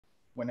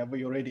whenever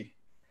you're ready.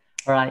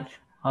 All right.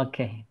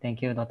 Okay.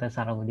 Thank you, Dr.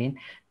 Sarauddin.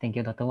 Thank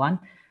you, Dr. Wan.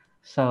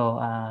 So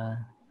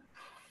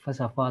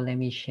first of all, let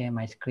me share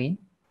my screen.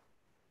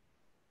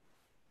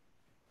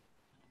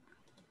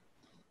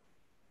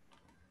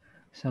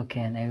 So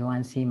can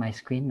everyone see my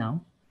screen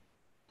now?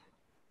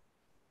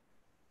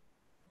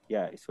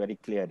 Yeah, it's very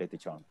clear, Dr.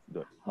 Chong.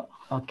 Good.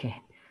 Okay.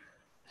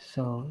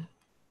 So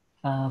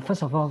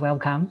first of all,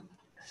 welcome.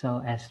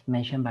 So as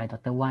mentioned by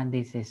Dr. Wan,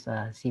 this is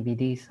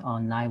CBD's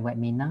online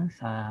webinars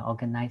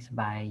organized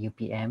by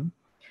UPM.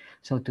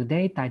 So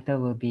today title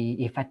will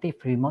be Effective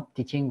Remote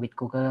Teaching with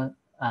Google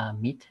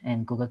Meet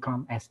and Google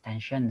Chrome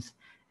extensions.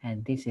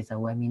 And this is a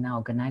webinar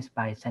organized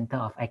by Center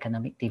of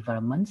Academic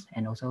Development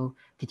and also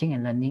Teaching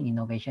and Learning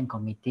Innovation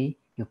Committee,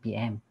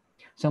 UPM.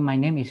 So my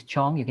name is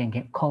Chong. You can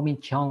call me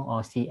Chong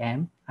or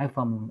CM. I'm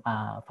from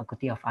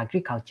Faculty of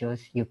Agriculture,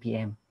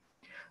 UPM.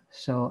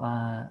 So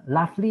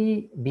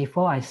lastly,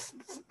 before I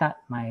start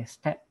my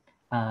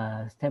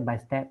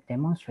step-by-step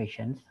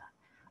demonstrations,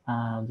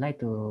 I'd like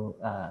to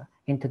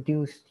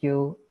introduce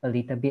you a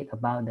little bit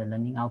about the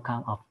learning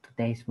outcome of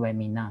today's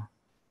webinar.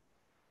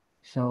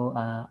 So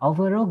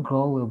overall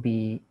goal will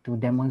be to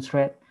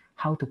demonstrate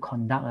how to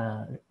conduct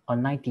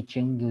online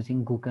teaching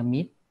using Google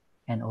Meet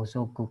and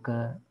also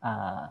Google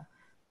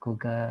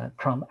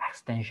Chrome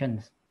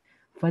extensions.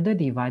 Further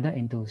divided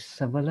into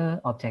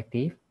several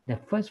objectives. The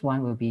first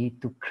one will be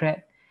to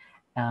create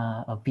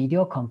a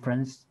video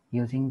conference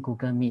using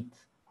Google Meet.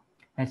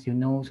 As you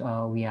know,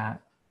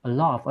 a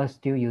lot of us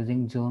still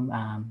using Zoom,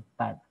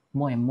 but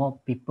more and more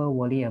people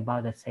worry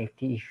about the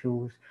safety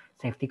issues,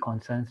 safety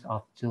concerns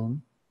of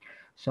Zoom.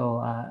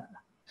 So,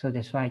 so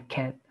that's why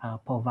CADe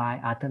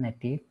provide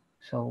alternative.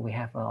 So we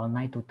have an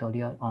online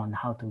tutorial on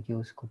how to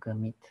use Google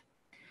Meet.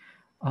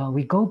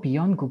 We go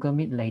beyond Google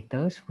Meet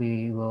later.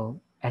 We will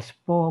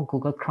explore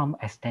Google Chrome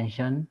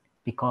extension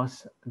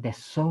because there's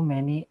so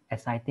many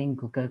exciting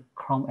Google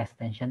Chrome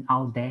extension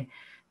out there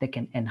that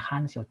can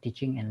enhance your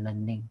teaching and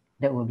learning.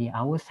 That will be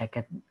our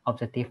second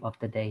objective of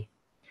the day.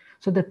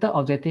 So the third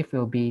objective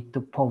will be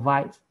to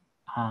provide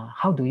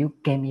how do you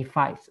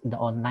gamify the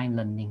online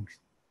learnings.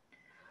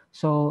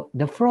 So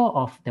the flow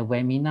of the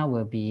webinar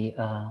will be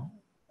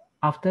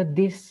after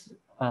this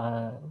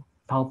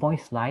PowerPoint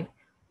slide,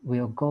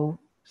 we'll go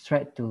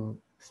straight to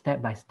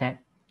step-by-step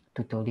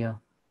tutorial.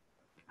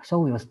 So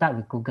we will start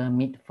with Google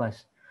Meet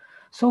first.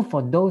 So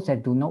for those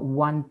that do not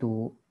want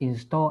to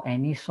install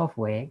any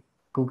software,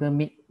 Google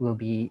Meet will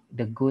be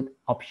the good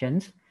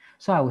options.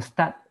 So I will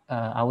start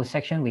our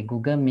section with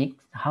Google Meet,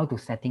 how to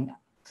setting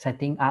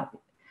up,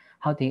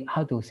 how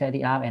to set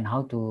it up and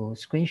how to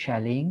screen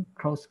sharing,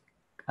 closed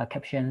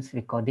captions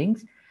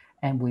recordings.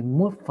 And we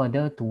move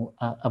further to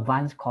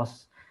advanced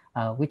course,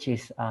 which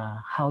is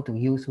how to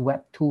use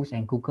web tools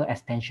and Google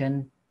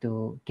extension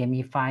to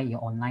gamify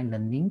your online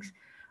learnings,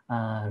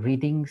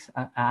 readings,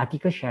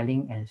 article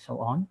sharing, and so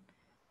on.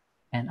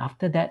 And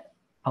after that,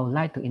 I would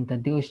like to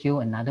introduce you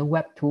another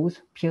web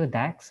tools,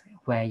 PeerDex,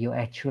 where you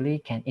actually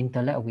can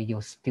interact with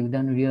your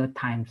student real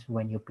times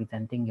when you're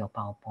presenting your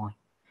PowerPoint,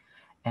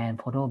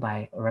 and followed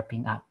by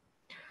wrapping up.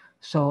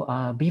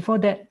 So before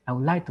that, I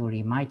would like to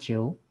remind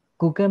you,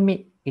 Google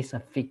Meet is a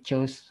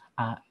feature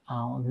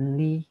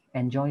only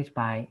enjoyed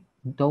by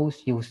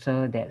those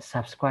users that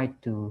subscribe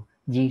to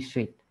G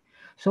Suite.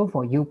 So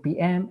for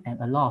UPM and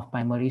a lot of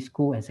primary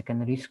school and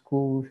secondary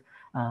schools,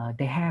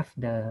 they have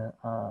the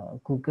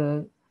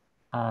Google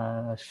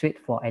Suite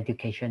for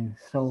education.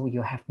 So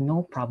you have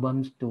no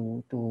problems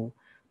to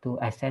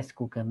access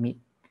Google Meet.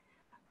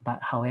 But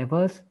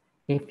however,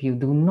 if you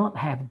do not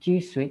have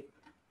G Suite,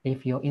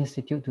 if your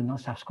institute do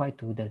not subscribe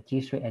to the G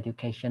Suite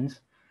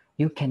educations,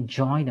 you can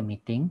join the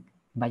meeting,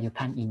 but you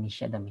can't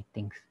initiate the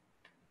meetings.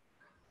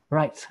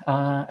 Right,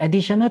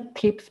 additional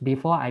tips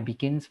before I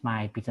begin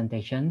my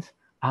presentations.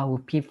 I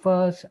would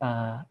prefer,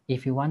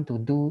 if you want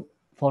to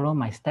follow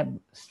my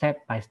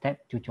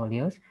step-by-step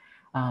tutorials,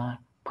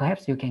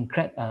 perhaps you can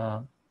create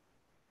a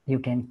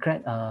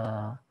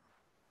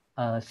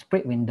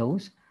split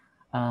windows.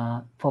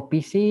 For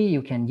PC,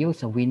 you can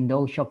use a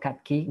window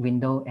shortcut key,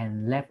 window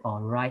and left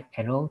or right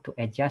arrow to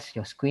adjust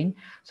your screen.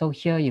 So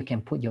here you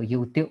can put your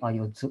YouTube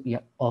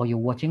or you're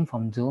watching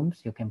from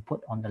Zooms, you can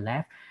put on the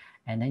left,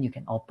 and then you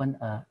can open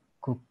a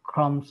Google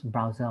Chrome's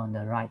browser on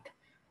the right.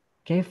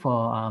 Okay,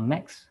 for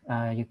Macs,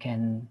 you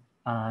can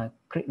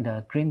click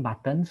the green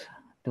buttons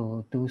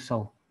to do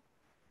so.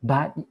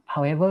 But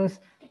however,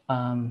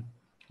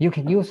 you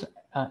can use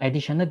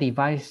additional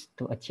device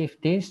to achieve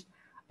this.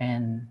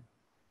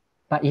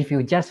 But if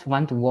you just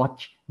want to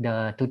watch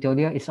the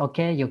tutorial, it's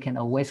okay. You can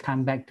always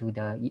come back to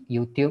the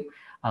YouTube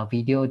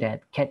video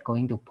that CADe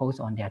going to post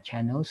on their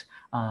channels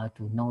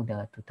to know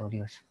the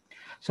tutorials.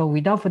 So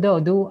without further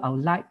ado, I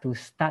would like to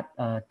start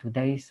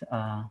today's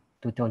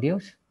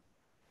tutorials.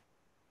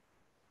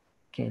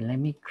 Okay, let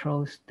me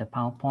close the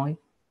PowerPoint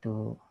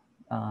to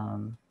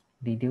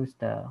reduce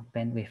the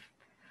bandwidth.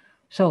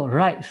 So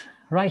right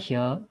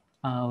here,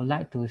 I would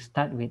like to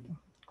start with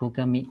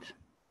Google Meet.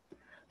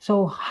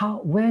 So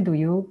how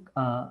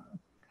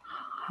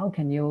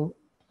can you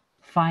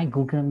find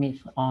Google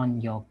Meet on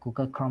your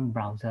Google Chrome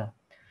browser.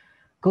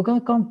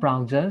 Google Chrome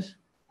browsers,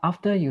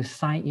 after you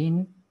sign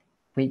in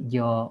with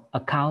your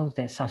account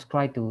that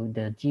subscribe to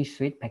the G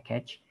Suite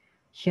package,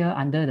 here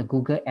under the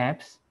Google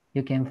Apps,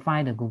 you can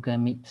find the Google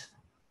Meet.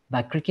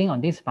 By clicking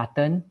on this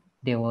button,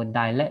 they will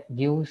direct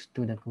you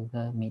to the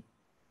Google Meet.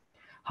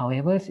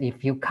 However,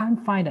 if you can't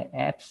find the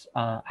apps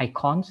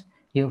icons,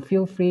 you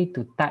feel free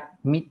to type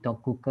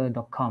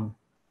meet.google.com.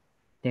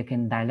 They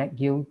can direct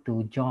you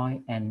to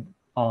join and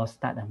or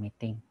start a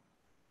meeting.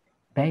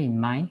 Bear in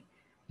mind,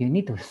 you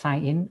need to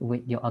sign in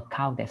with your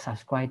account that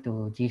subscribe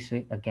to G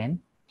Suite again.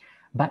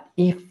 But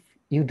if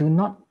you do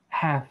not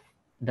have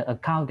the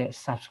account that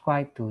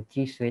subscribe to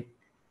G Suite,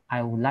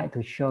 I would like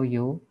to show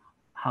you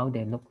how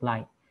they look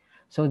like.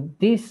 So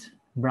this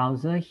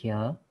browser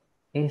here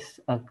is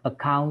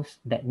accounts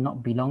that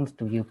not belongs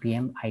to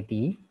UPM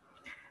ID.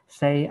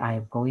 Say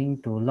I'm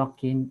going to log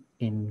in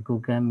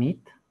Google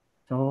Meet.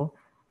 So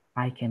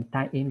I can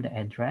type in the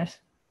address.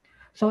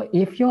 So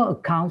if your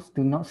accounts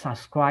do not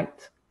subscribe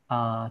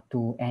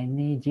to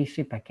any G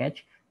Suite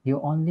package, you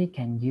only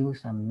can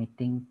use a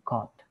meeting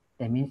code.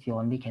 That means you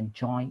only can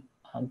join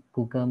a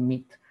Google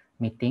Meet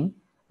meeting.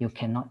 You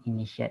cannot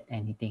initiate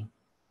anything.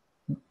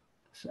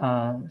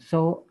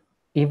 So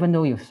even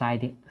though you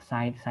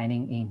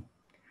signing in.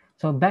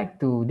 So back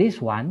to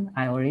this one,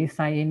 I already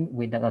signed in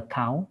with the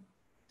account.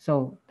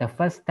 So the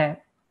first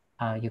step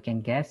you can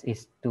guess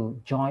is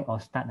to join or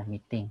start a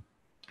meeting.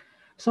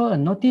 So a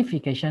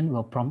notification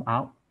will prompt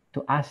out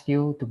to ask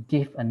you to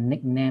give a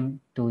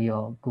nickname to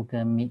your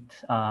Google Meet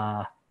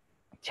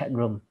chat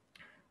room.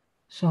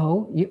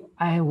 So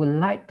I would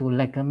like to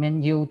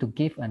recommend you to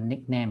give a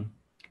nickname,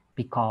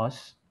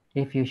 because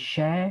if you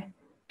share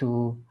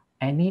to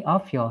any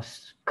of your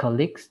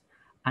colleagues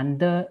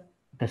under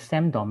the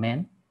same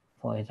domain,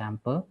 for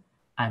example,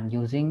 I'm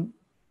using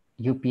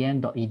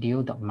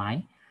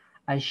upn.edu.my,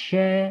 I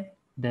share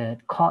the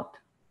code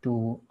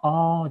to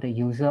all the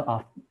user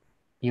of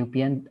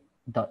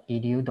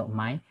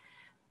upn.edu.my,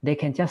 they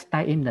can just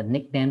type in the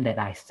nickname that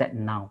I set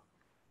now.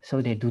 So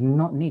they do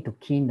not need to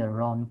key in the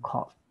wrong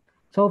code.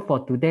 So for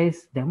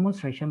today's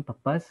demonstration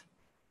purpose,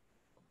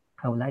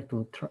 I would like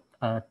to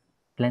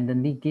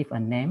randomly give a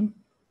name.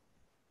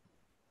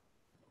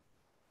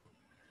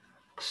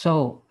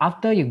 So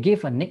after you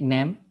give a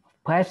nickname,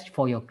 perhaps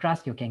for your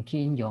class, you can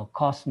key in your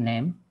course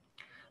name.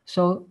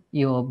 So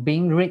you're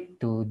being read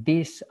to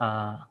this,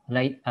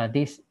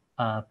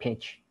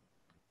 page.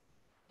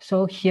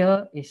 So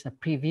here is a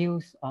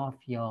preview of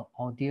your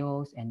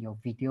audios and your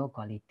video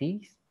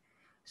qualities.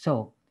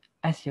 So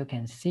as you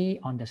can see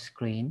on the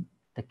screen,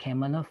 the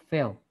camera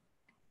failed.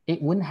 It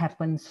wouldn't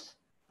happen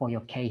for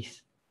your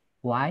case.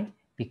 Why?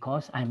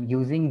 Because I'm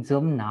using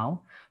Zoom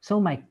now. So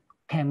my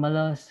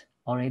camera's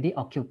already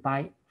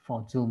occupied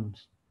for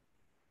Zooms.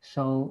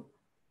 So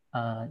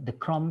the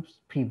Chrome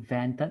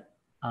prevented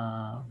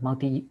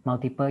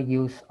multiple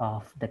use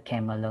of the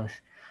cameras.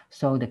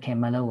 So the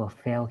camera will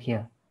fail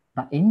here.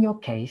 But in your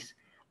case,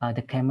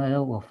 the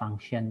camera will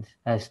function,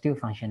 still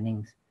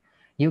functioning.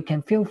 You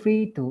can feel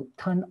free to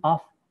turn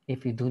off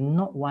if you do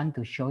not want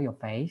to show your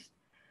face,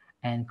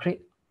 and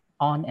click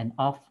on and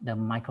off the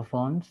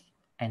microphones.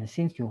 And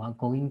since you are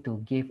going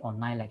to give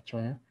online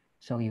lecture,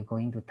 so you're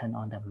going to turn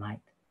on the mic.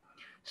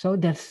 So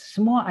the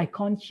small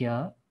icon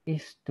here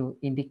is to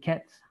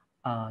indicate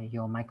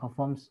your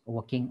microphone's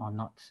working or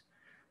not.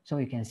 So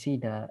you can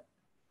see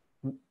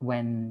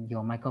when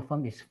your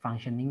microphone is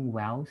functioning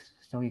well,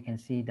 so you can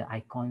see the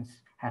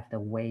icons have the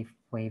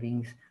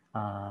wavings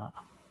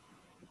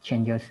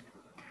changes.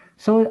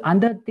 So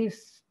under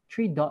this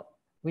 3 dot,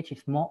 which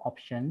is more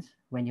options,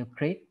 when you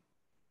click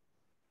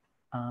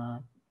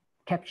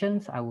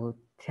captions, I will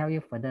tell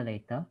you further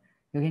later.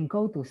 You can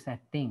go to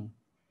setting.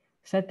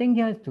 Setting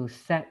here to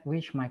set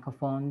which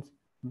microphones,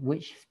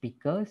 which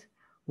speakers,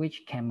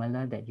 which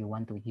camera that you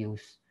want to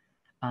use.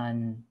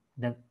 And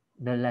the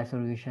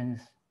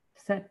resolutions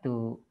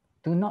do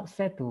not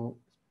set to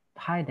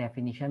high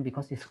definition,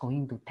 because it's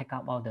going to take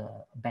up all the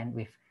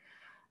bandwidth.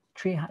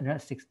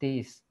 360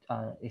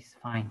 is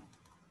fine.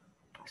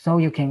 So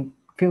you can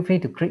feel free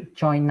to click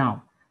join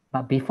now.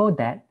 But before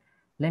that,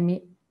 let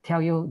me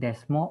tell you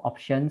there's more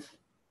options.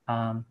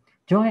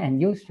 Join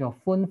and use your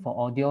phone for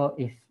audio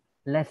if,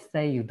 let's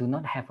say, you do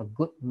not have a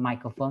good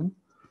microphone,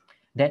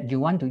 that you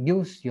want to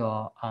use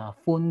your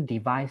phone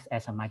device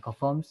as a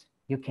microphone,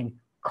 you can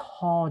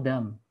call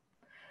them.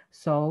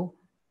 So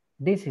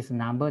this is a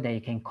number that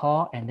you can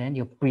call, and then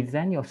you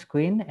present your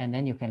screen, and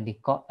then you can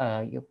record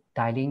you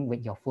dialing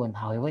with your phone.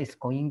 However, it's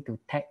going to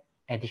take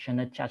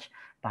additional charge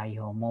by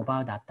your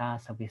mobile data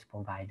service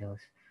providers.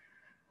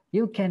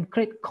 You can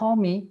click call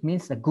me,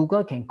 means that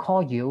Google can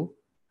call you.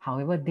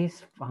 However,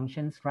 these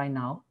functions right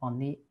now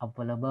only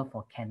available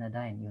for Canada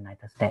and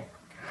United States.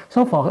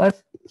 So for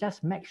us,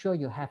 just make sure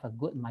you have a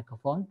good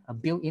microphone, a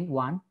built-in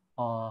one,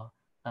 or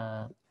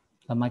a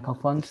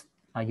microphone,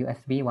 a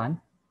USB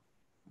one.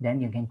 Then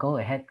you can go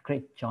ahead,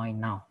 click join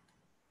now.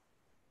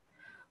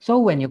 So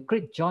when you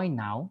click join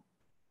now,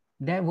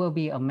 there will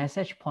be a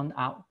message point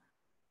out,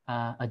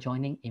 a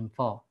joining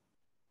info.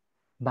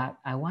 But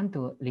I want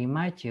to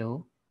remind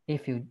you,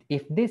 if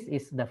this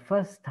is the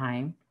first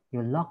time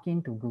you log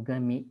into Google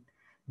Meet,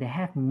 they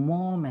have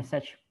more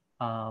message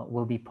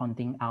will be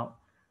pointing out.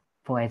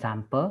 For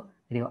example,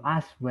 they'll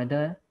ask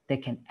whether they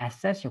can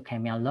access your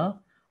camera,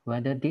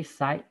 whether this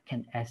site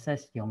can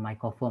access your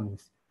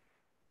microphones.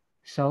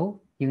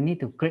 So you need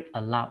to click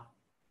allow.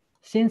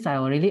 Since I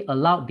already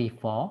allowed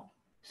before,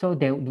 so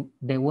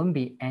there won't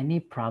be any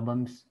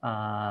problems.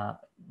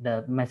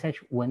 The message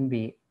won't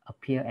be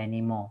appear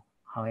anymore.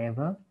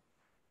 However,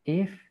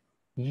 if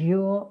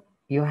you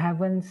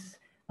haven't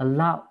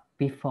allowed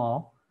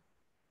before,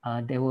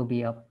 there will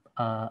be a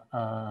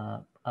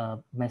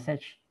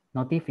message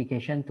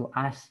notification to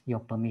ask your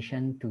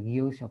permission to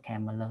use your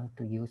camera,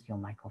 to use your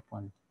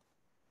microphone.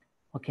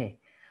 Okay,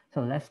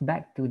 so let's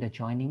back to the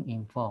joining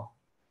info.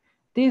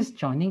 This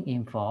joining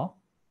info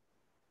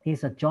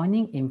is a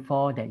joining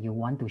info that you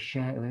want to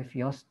share with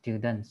your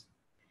students.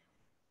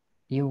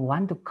 You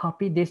want to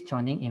copy this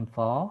joining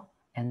info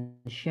and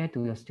share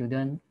to your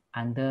student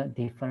under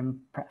different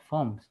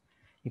platforms.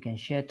 You can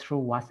share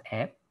through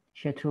WhatsApp,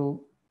 share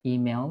through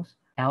emails,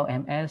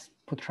 LMS,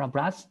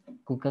 Putrabras,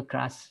 Google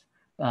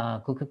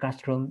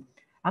Classroom.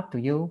 Up to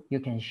you, you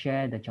can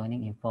share the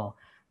joining info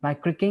by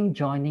clicking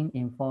joining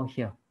info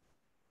here.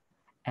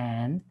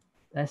 And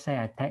let's say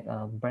I take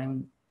a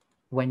brand,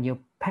 when you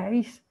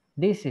paste,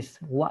 this is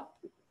what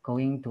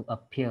going to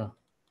appear.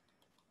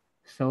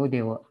 So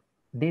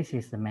this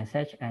is the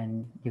message,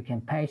 and you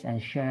can paste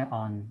and share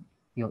on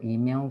your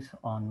emails,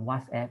 on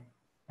WhatsApp,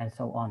 and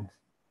so on.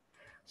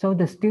 So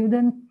the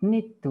student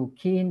need to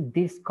key in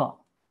this code.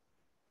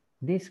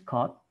 This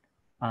code,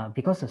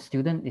 because the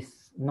student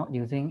is not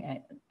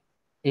using,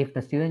 if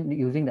the student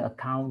using the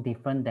account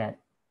different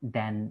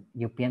than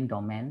UPM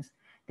domains,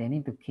 they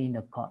need to key in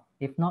the code.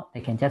 If not, they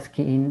can just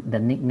key in the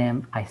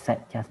nickname I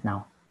said just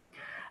now.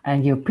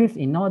 And you please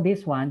ignore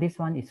this one. This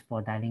one is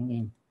for dialing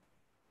in.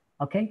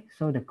 Okay,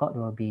 so the code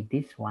will be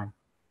this one.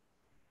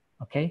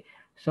 Okay,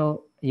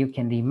 so you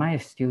can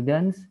remind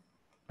students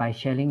by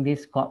sharing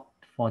this code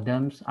for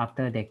them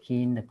after they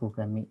key in the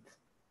Google Meet.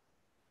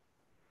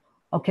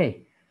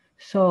 Okay,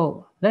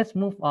 so let's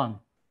move on.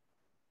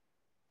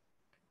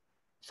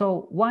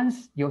 So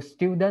once your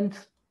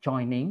students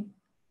joining,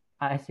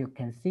 as you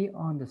can see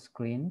on the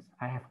screens,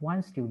 I have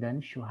one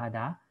student,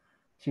 Shuhada.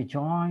 She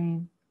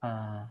joined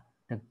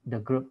the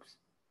groups.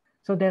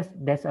 So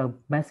there's a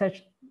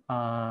message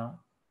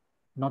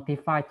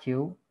notified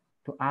you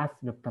to ask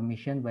the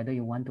permission whether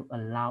you want to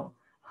allow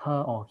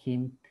her or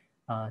him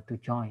to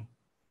join.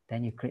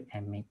 Then you click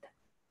admit.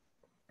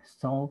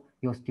 So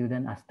your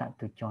students are start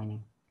to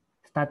join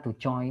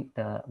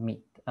the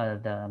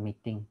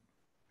meeting.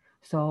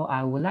 So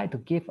I would like to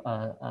give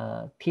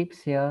a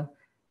tips here.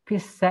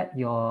 Please set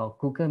your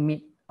Google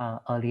Meet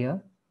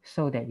earlier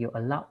so that you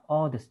allow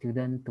all the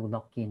students to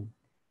log in.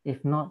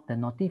 If not, the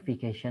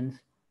notifications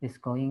is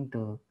going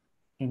to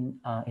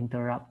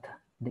interrupt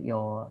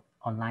your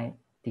online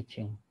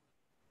teaching.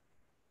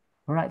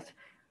 All right,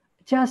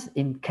 just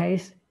in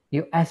case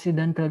you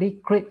accidentally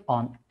click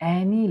on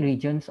any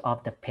regions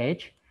of the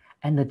page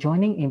and the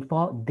joining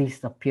info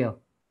disappear,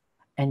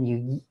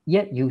 and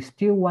yet you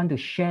still want to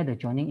share the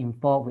joining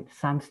info with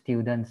some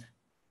students.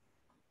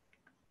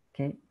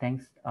 Okay,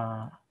 thanks.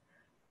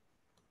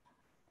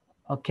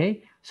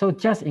 Okay, so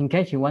just in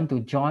case you want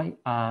to join,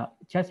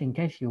 just in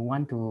case you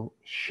want to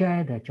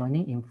share the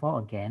joining info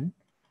again,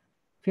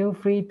 feel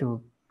free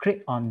to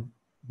click on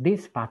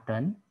this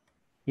button.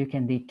 You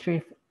can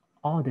retrieve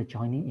all the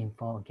joining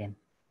info again.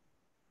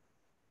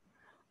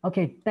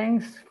 Okay,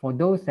 thanks for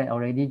those that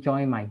already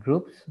joined my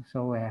groups.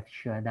 So we have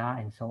Shweta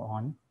and so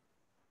on.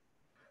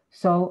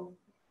 So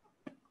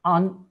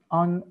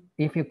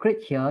if you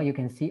click here, you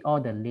can see all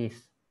the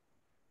lists.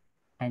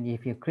 And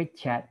if you click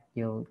chat,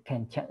 you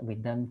can chat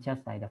with them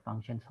just like the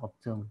functions of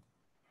Zoom.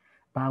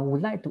 But I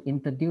would like to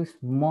introduce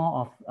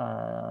more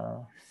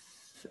of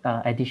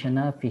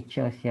additional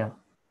features here.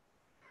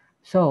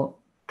 So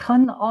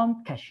turn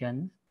on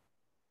captions.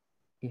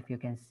 If you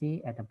can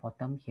see at the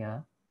bottom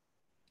here,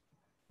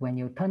 when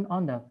you turn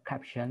on the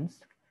captions,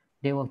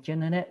 they will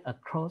generate a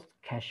closed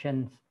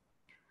captions.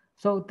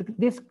 So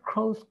this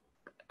closed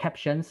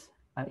captions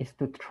is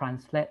to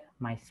translate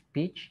my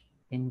speech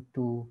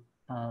into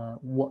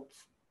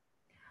words.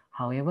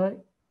 However,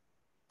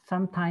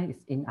 sometimes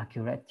it's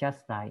inaccurate,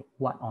 just like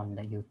what on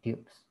the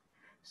YouTube.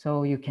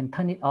 So you can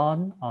turn it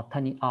on or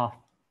turn it off.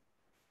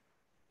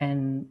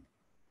 And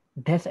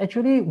there's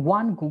actually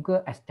one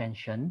Google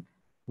extension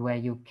where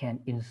you can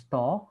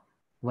install.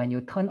 When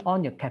you turn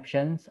on your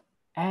captions,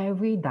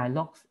 every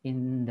dialogues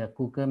in the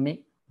Google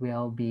Meet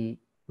will be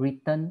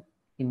written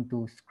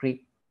into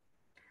script.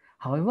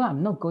 However,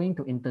 I'm not going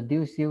to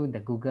introduce you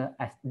that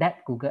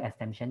Google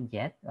extension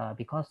yet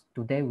because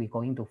today we're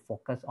going to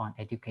focus on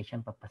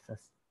education purposes.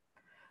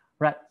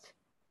 Right.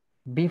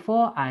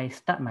 Before I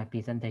start my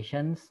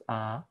presentations,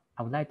 I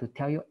would like to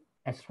tell you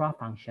extra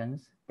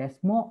functions. There's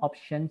more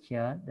options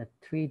here, the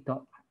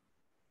 3-dot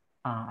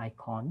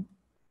icon.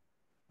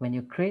 When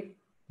you click,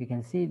 you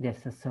can see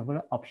there's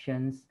several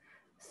options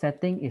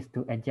setting is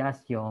to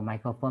adjust your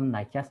microphone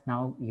like just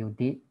now you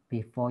did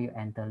before you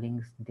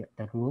entering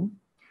the room.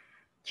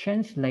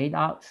 Change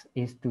layouts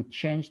is to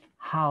change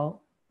how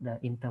the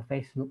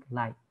interface look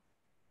like.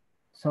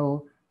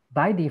 So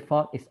by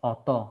default, it's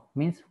auto,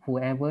 means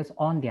whoever's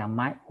on their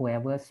mic,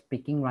 whoever's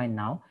speaking right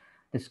now,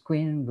 the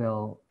screen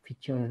will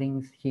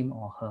featuring him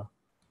or her.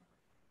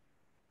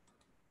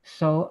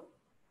 So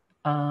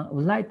I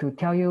would like to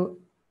tell you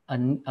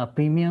a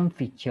premium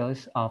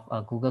features of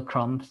Google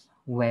Chrome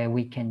where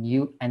we can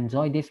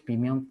enjoy these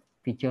premium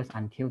features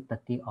until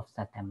 30th of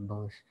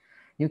September.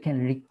 You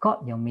can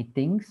record your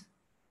meetings,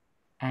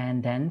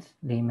 and then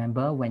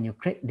remember when you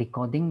click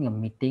recording your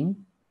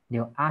meeting,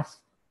 they'll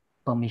ask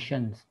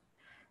permissions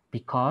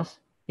because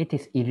it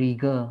is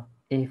illegal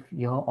if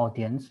your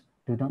audience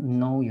do not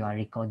know you are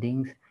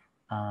recording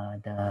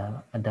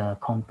the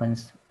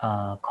conference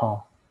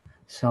call.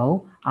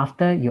 So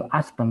after you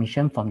ask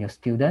permission from your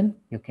student,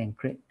 you can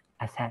create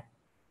asset.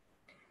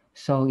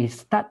 So it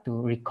start to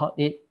record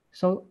it.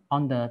 So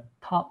on the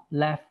top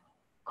left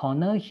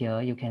corner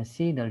here, you can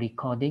see the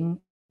recording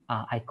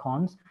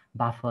icons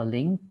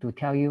buffering to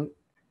tell you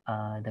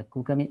the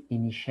Google Meet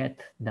initiate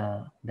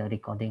the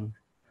recording.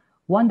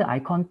 Once the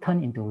icon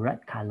turn into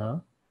red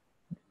color,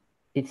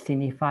 it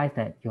signifies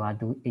that you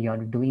are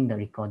doing the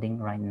recording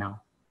right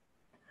now.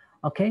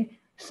 Okay,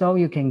 so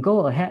you can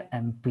go ahead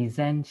and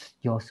present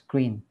your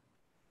screen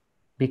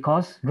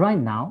because right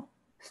now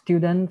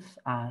students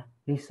are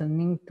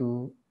listening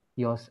to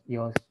your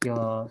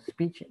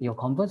speech, your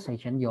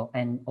conversation,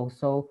 and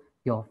also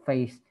your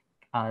face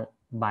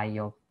by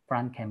your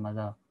front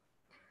camera.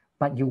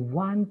 But you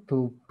want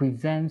to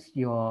present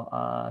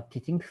your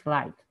teaching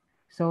slide.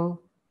 So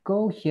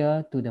go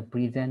here to the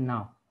present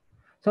now.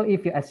 So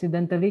if you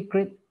accidentally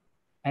click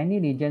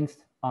any regions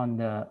on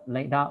the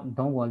layout,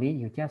 don't worry,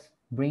 you just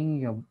bring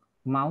your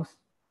mouse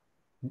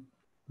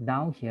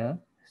down here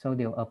so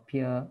they'll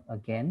appear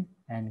again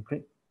and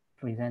click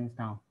present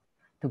now.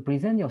 To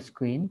present your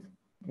screen,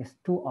 there's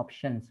two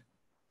options.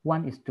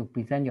 One is to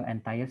present your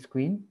entire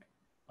screen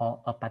or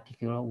a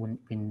particular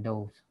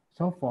windows.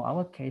 So for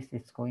our case,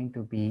 it's going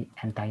to be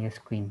entire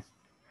screens.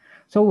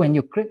 So when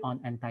you click on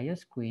entire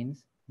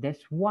screens,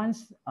 there's one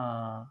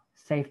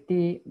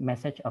safety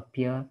message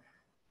appear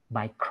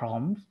by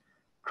Chrome.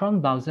 Chrome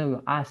browser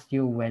will ask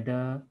you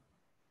whether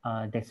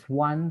there's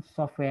one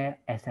software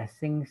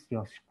accessing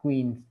your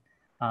screen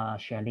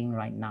sharing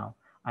right now.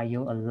 Are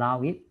you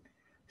allow it?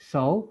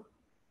 So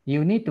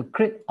you need to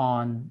click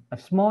on a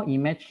small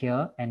image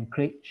here and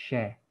click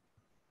share.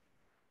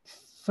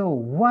 So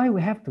why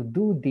we have to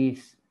do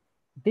this?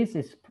 This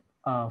is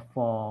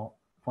for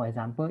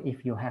example,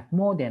 if you have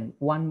more than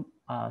one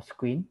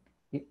screen,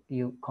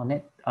 you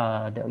connect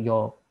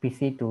your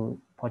PC to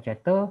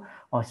projector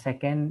or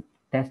second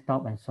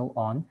desktop and so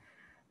on.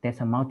 There's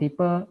a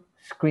multiple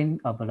screen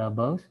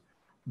available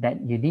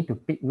that you need to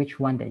pick which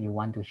one that you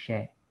want to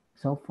share.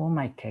 So for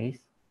my case,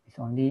 it's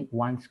only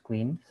one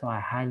screen. So I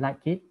highlight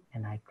it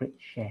and I click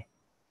share.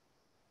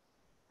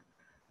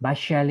 By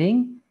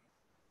sharing,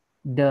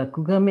 the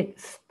Google Meet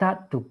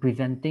start to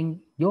presenting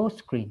your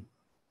screen.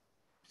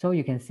 So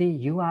you can see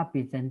you are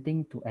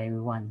presenting to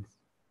everyone.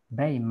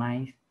 Bear in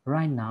mind,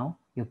 right now,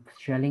 you're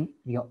sharing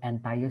your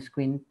entire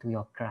screen to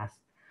your class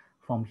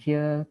from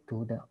here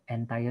to the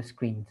entire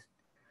screens.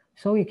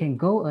 So you can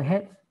go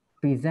ahead,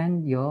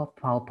 present your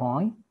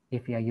PowerPoint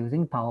if you are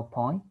using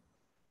PowerPoint,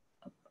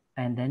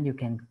 and then you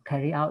can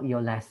carry out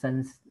your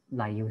lessons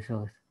like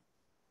usual.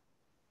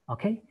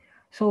 Okay,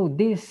 so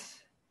this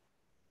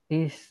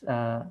is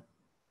a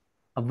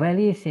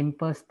very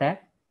simple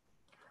step.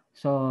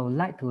 So I'd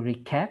like to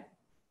recap.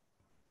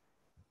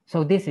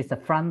 So this is the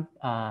front,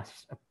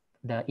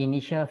 the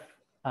initial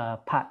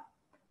part,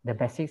 the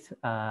basics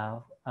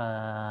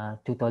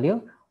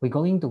tutorial. We're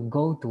going to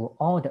go to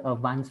all the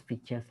advanced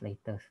features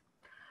later.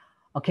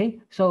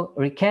 Okay, so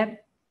recap,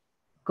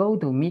 go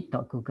to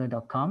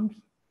meet.google.com,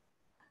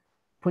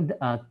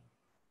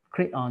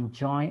 click on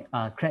join,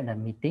 create the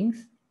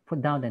meetings,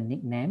 put down the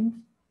nicknames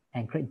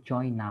and click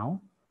join now.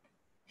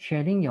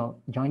 Sharing your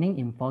joining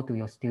info to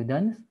your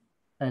students,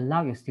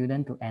 allow your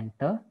student to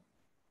enter,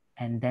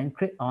 and then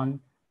click on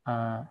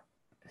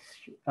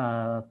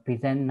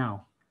present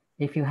now.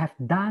 If you have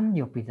done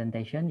your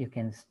presentation, you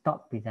can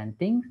stop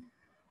presenting.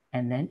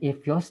 And then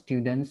if your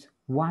students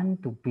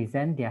want to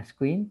present their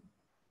screen,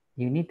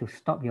 you need to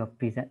stop your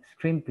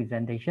screen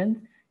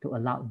presentation to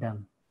allow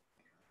them.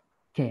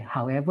 Okay,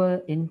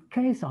 however, in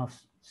case of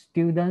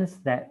students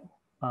that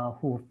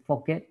who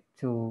forget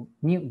to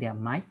mute their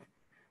mic,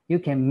 you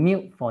can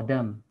mute for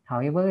them.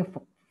 However,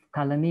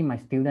 currently my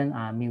students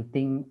are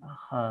muting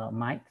her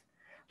mic.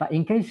 But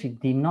in case she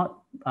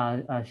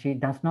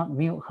does not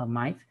mute her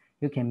mic,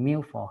 you can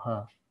mute for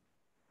her.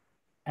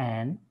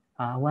 And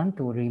I want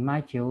to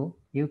remind you,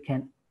 you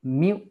can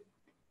mute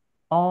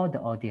all the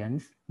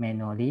audience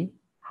manually.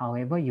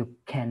 However, you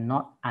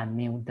cannot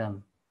unmute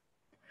them.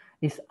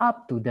 It's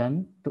up to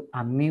them to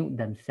unmute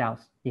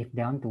themselves if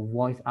they want to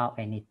voice out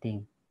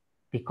anything,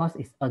 because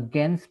it's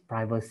against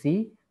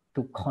privacy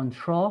to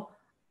control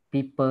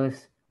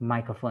people's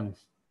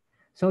microphones.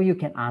 So you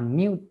can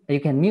unmute, you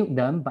can mute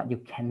them, but you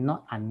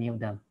cannot unmute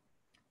them.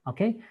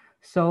 Okay,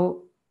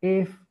 so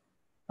if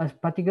a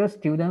particular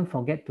student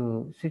forget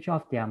to switch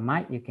off their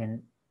mic, you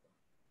can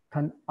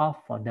turn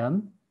off for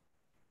them.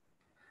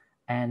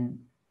 And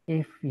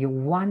if you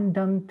want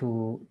them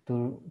to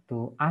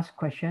ask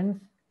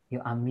questions, you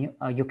unmute,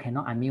 you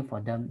cannot unmute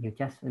for them. You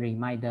just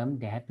remind them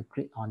they have to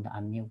click on the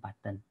unmute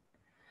button.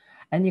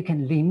 And you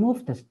can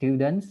remove the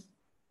students.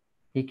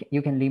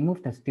 You can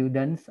remove the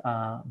students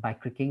by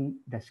clicking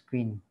the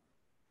screen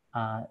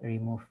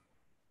remove.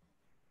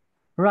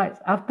 Right,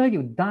 after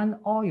you've done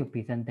all your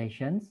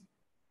presentations,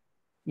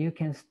 you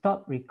can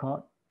stop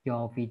record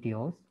your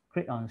videos.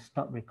 Click on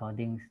stop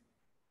recordings.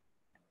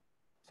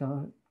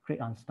 So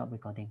click on stop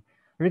recording.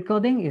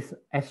 Recording is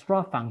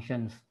extra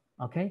functions.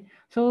 Okay,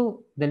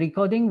 so the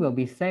recording will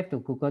be saved to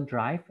Google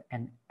Drive,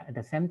 and at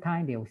the same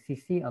time, they will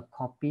CC a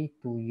copy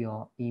to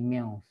your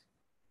emails.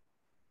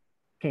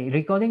 Okay,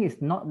 recording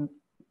is not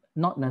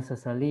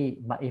necessarily,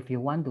 but if you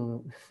want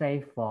to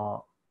save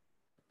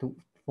to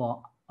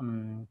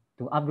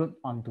upload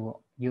onto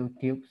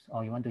YouTube,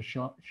 or you want to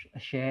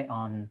share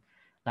on,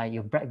 like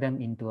you break them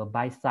into a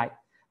bite-sized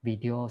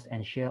videos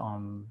and share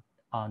on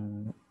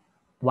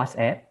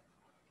WhatsApp.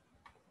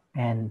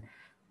 And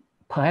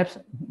perhaps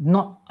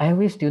not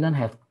every student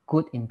have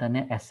good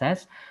internet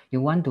access.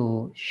 You want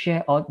to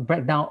share or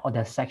break down all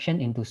the section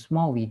into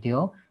small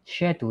video,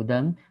 share to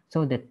them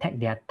so they take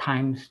their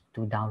times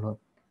to download.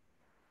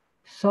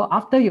 So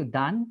after you're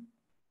done,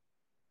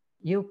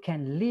 you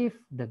can leave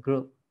the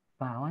group.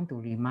 But I want to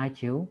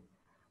remind you,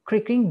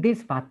 clicking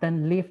this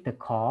button leave the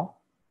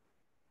call,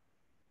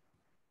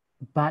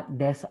 but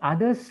there's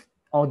others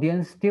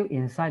audience still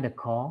inside the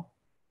call.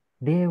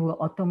 They will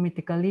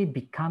automatically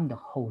become the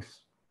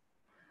host.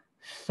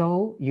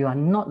 So you are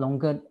not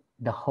longer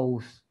the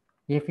host.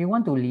 If you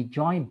want to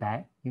rejoin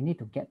back, you need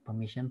to get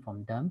permission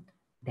from them.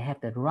 They have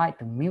the right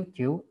to mute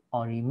you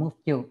or remove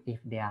you if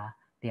they are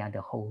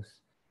the host.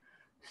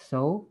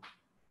 So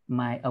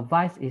my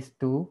advice is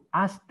to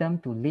ask them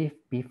to leave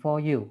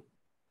before you,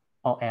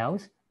 or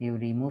else you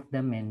remove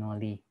them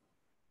manually.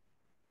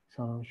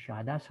 So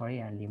Shada,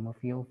 sorry, I remove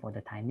you for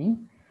the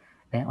timing.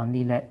 Then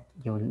only let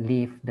you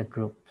leave the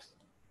groups.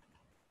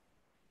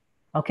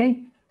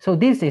 Okay, so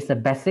this is the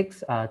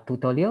basics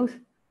tutorials.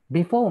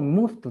 Before we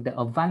move to the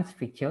advanced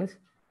features,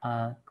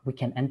 we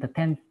can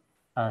entertain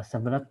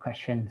several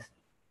questions.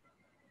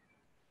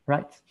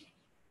 Right?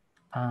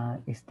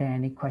 Is there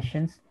any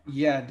questions?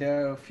 Yeah,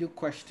 there are a few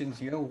questions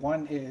here.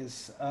 One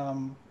is,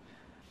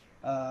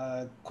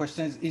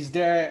 is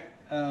there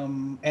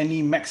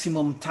any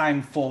maximum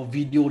time for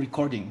video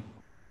recording?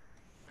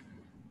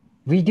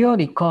 Video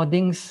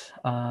recordings,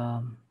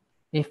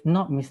 if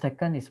not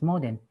mistaken, is more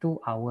than 2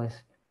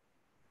 hours.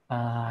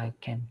 I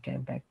can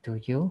get back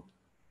to you.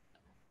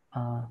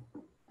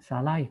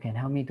 Salah, you can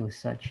help me to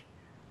search.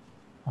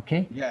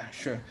 Okay. Yeah,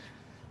 sure.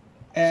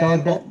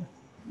 And so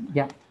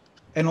yeah.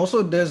 And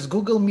also, does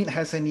Google Meet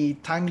has any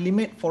time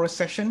limit for a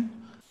session?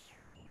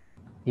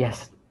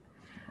 Yes,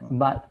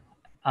 but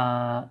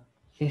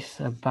it's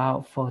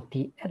about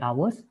 48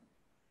 hours.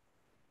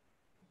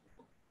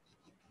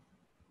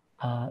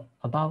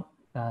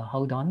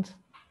 Hold on.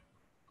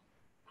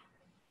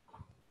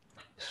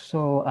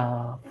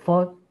 So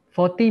for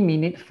 40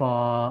 minutes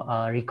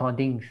for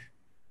recordings.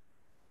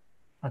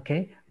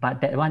 Okay,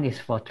 but that one is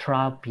for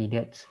trial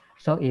periods.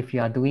 So if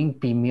you are doing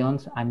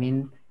premiums, I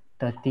mean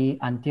 30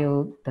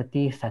 until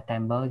 30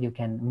 September, you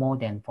can more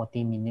than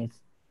 40 minutes.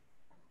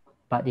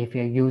 But if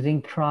you're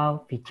using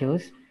trial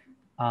features,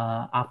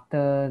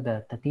 after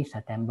the 30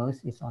 September,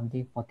 it's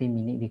only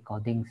 40-minute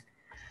recordings.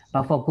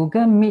 But for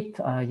Google Meet,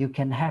 you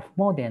can have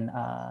more than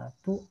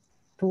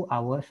 2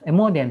 hours, and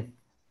more than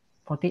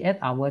 48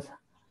 hours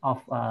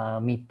of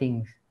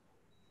meetings.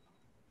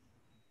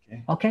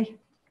 Okay.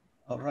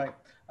 All right.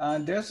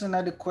 There's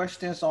another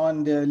question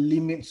on the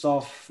limits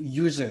of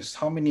users.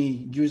 How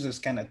many users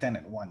can attend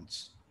at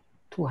once?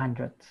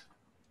 200.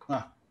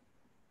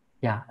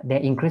 Yeah,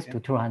 they increased to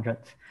 200,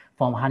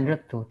 from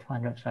 100 to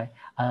 200, right?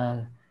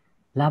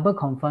 Labo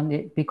confirmed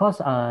it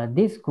because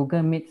these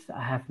Google Meets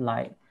have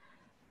like,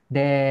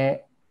 there's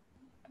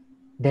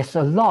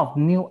a lot of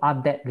new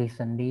update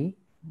recently.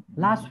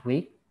 Last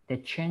week, they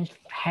changed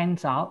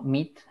Hangout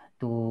Meet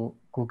to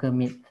Google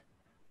Meet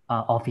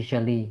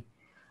officially.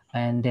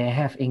 And they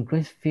have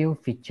increased few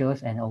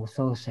features and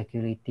also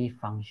security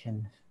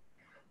functions.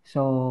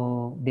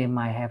 So they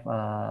might have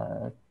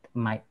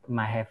might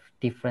have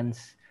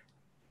difference.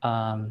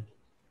 So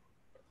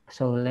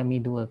let me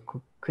do a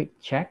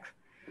quick check.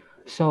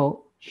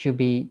 So should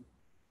be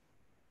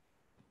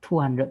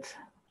 200.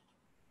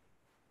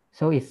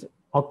 So it's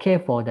okay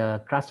for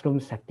the classroom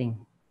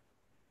setting.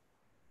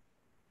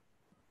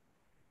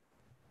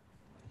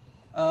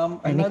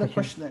 Another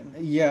question.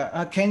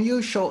 Yeah, can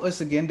you show us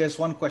again? There's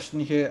one question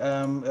here.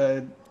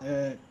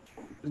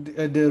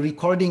 The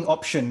recording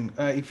option.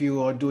 If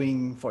you are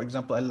doing, for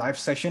example, a live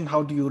session,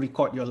 how do you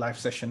record your live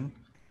session?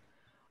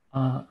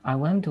 I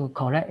want to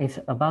correct. It's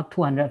about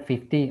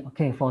 250.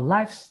 Okay, for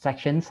live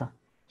sections,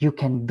 you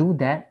can do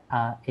that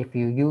if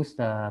you use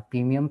the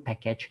premium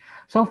package.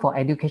 So for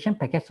education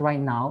package right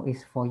now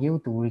is for you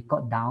to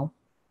record down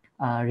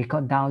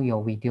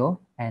your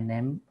video, and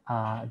then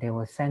they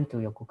will send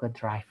to your Google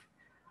Drive.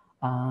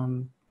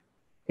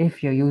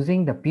 If you're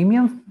using the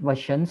premium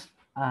versions,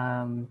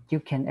 you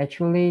can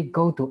actually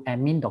go to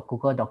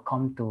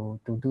admin.google.com to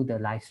do the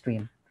live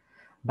stream.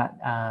 But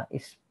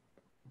it's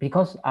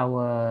because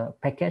our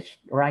package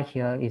right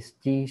here is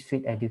G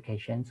Suite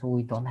Education, so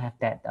we don't have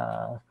that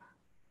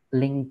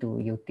link to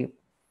YouTube.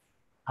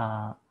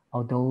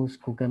 Although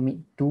Google Meet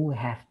do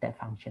have that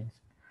functions.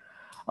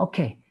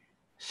 Okay,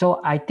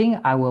 so I think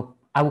I will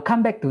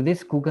come back to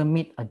this Google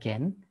Meet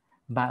again,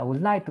 but I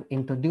would like to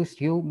introduce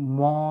you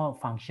more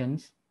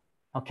functions.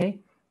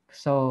 Okay,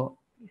 so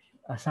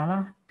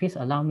Sarah, please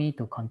allow me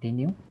to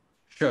continue.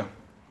 Sure.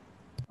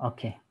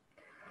 Okay,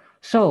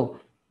 so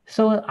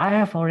I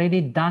have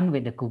already done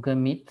with the Google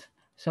Meet.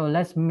 So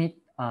let's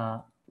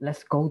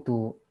go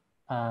to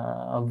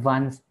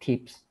advanced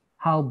tips.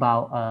 How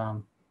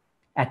about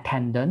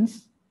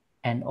attendance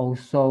and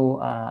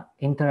also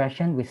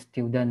interaction with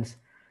students?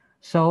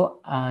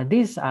 So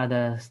these are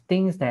the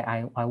things that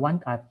I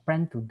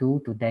plan to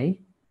do today.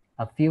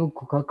 A few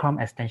Google Chrome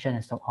extension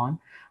and so on.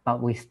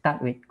 But we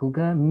start with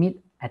Google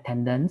Meet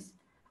attendance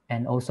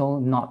and also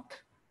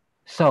not.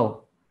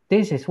 So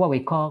this is what we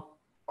call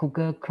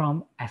Google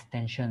Chrome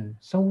extension.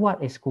 So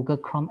what is Google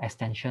Chrome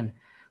extension?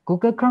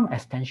 Google Chrome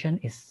extension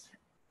is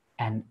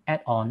an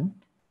add-on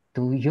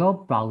to your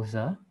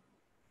browser,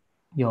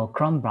 your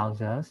Chrome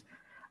browsers,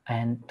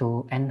 and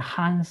to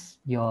enhance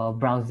your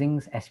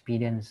browsing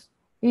experience.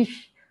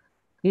 Each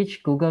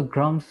Google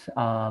Chrome's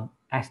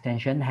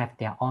extension have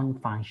their own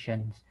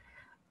functions.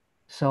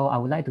 So I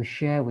would like to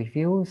share with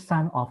you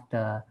some of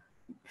the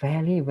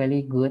very,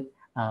 very good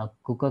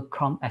Google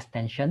Chrome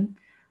extension.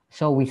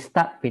 So we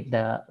start with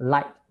the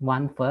light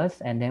one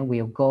first, and then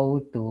we'll go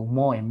to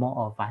more and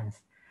more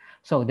advanced.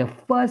 So the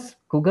first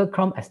Google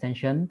Chrome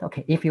extension,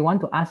 okay, if you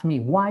want to ask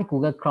me why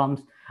Google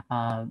Chrome's,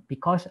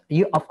 because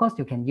of course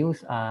you can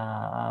use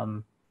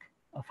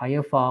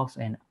Firefox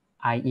and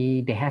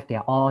IE, they have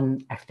their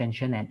own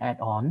extension and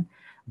add-on.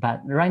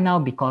 But right now,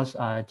 because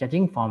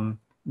judging from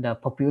the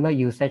popular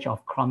usage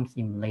of Chrome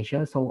in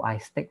Malaysia, so I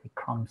stick with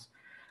Chrome's.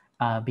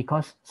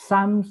 Because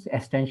some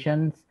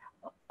extensions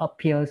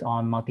appears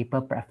on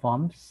multiple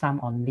platforms, some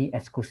only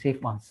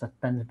exclusive on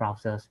certain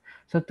browsers.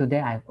 So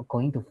today I'm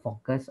going to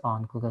focus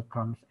on Google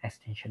Chrome's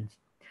extensions.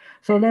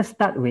 So let's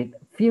start with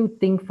few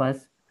things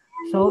first.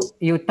 So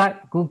you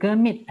type Google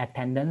Meet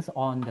attendance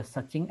on the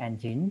searching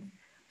engine.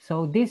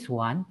 So this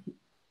one,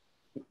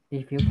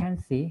 if you can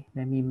see,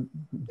 let me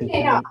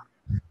begin.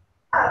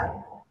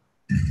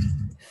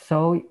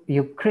 So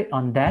you click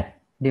on that,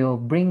 they will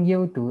bring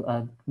you to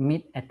a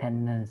Meet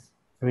attendance.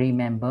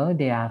 Remember,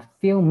 there are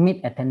few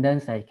Meet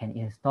attendance that you can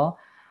install.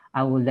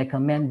 I would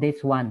recommend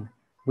this one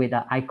with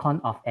the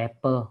icon of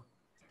Apple.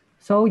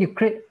 So you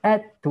click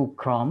Add to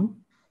Chrome.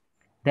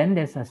 Then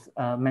there's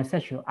a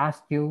message to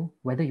ask you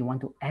whether you want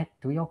to add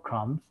to your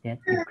Chrome. Then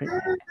you click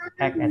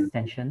Add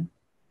extension.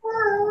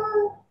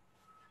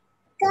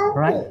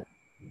 Right.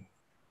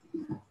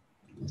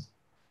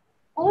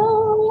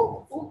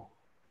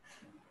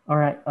 All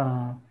right.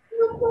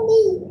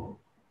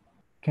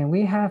 Can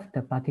we have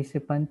the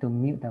participant to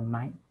mute the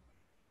mic?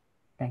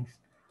 Thanks.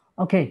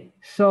 Okay,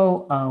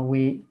 so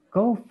we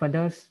go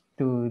further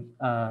to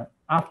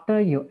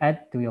after you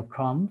add to your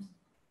Chromes,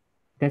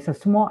 there's a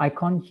small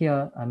icon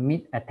here,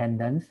 Meet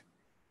attendance.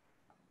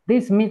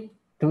 This Meet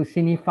to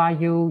signify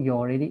you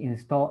already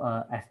install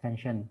an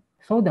extension.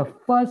 So the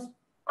first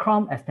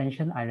Chrome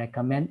extension I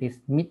recommend is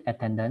Meet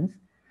attendance.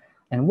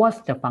 And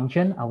what's the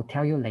function? I'll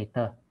tell you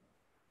later.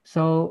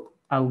 So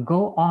I'll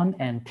go on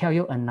and tell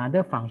you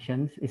another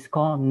function. It's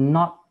called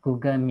Not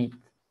Google Meet.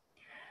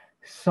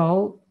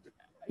 So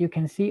you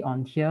can see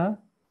on here,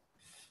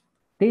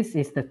 this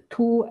is the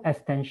two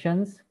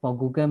extensions for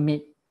Google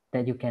Meet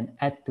that you can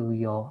add to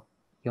your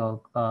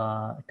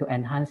to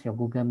enhance your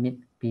Google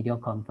Meet video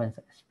conference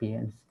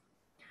experience.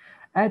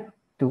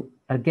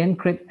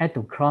 Click Add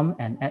to Chrome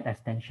and Add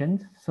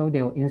extensions. So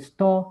they will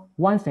install.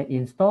 Once they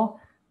install,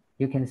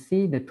 you can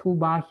see the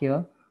toolbar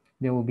here.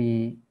 There will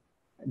be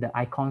the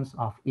icons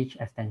of each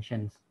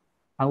extensions.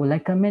 I would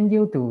recommend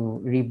you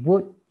to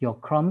reboot your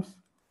Chromes.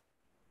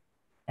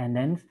 And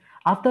then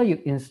after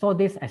you install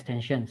this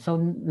extension, so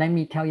let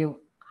me tell you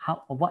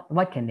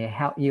what can they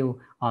help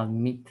you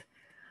on Meet.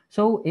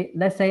 So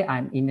let's say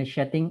I'm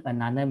initiating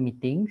another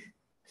meeting.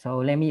 So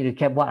let me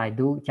recap what I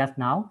do just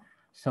now.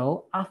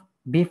 So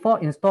before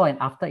install and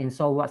after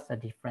install, what's the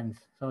difference?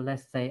 So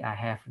let's say I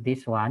have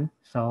this one.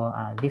 So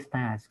this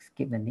time I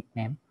skip the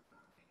nickname.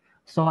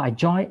 So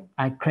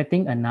I'm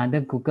creating another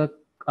Google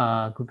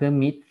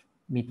Meet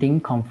meeting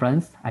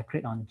conference. I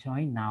click on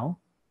join now.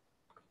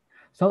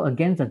 So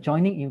again, the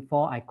joining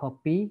info I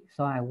copy.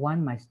 So I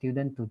want my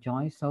student to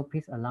join. So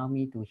please allow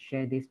me to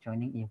share this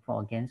joining info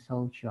again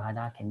so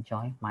Shuhada can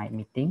join my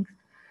meetings.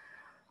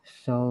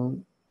 So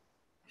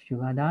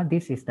Shuhada,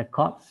 this is the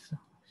course.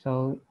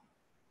 So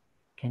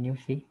can you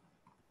see?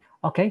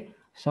 Okay.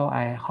 So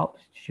I hope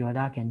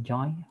Shweta can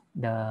join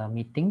the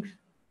meetings.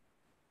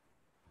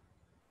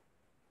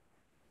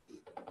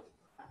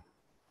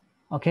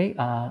 Okay,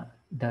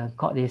 the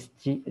code is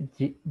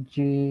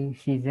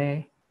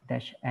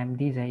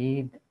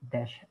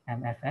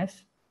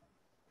GCZ-MDZE-MFS.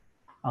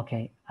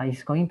 Okay,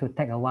 it's going to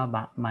take a while,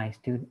 but my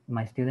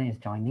student is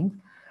joining.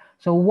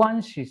 So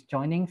once she's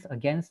joining,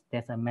 again,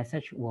 there's a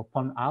message will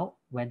point out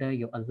whether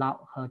you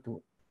allow her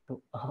to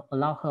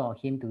allow her or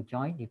him to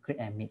join. You click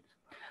admit.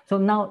 So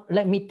now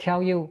let me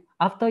tell you,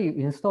 after you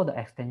install the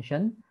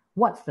extension,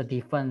 what's the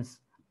difference?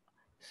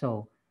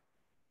 So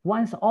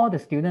once all the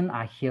students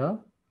are here,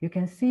 you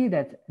can see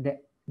that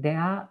there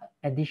are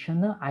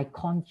additional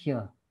icons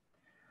here.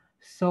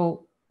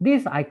 So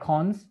these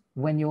icons,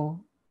 when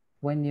you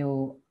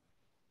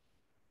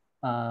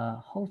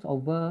host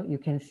over, you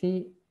can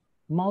see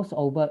mouse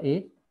over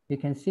it. You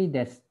can see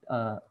there's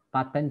a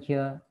button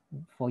here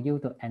for you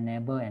to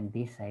enable and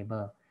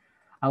disable.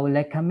 I would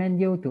recommend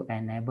you to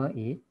enable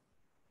it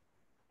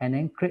and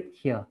then click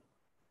here.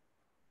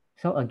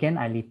 So again,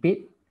 I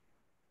repeat,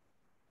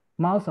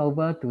 mouse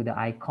over to the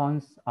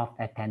icons of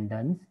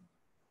attendance,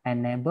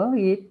 enable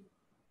it,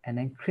 and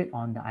then click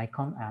on the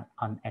icon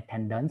on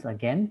attendance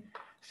again.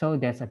 So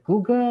there's a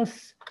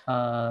Google's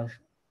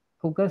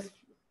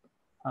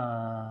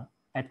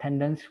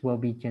attendance will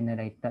be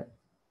generated.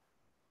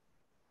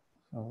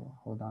 So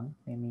hold on,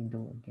 let me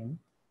do again.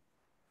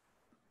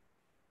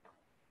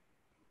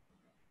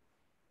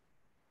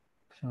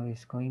 So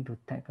it's going to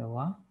take a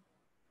while.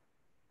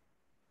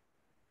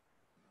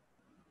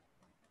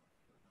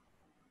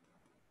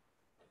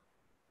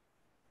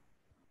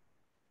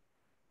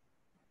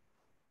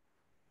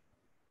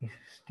 It's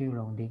still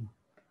loading.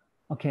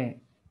 Okay,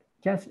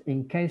 just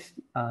in case,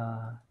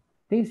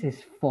 this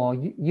is for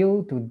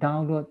you to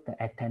download the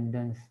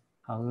attendance.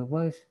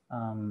 However,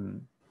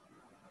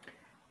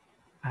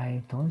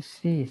 I don't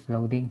see it's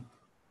loading,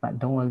 but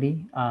don't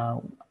worry.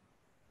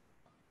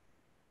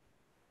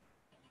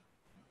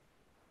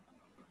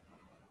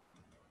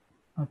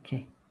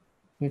 Okay,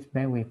 please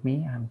bear with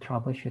me. I'm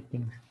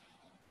troubleshooting.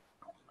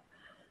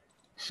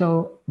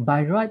 So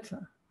by right,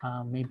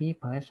 maybe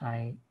perhaps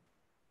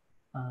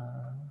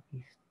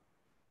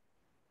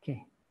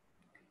okay.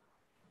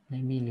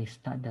 Let me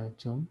restart the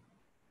Zoom.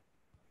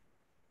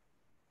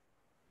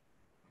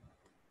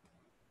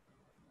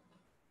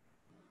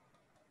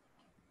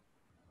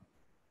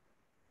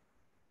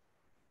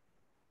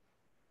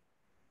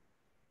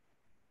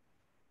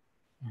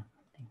 Yeah, I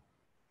think.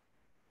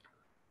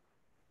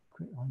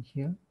 Click on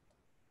here.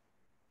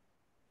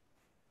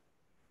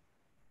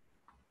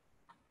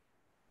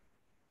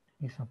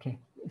 It's okay.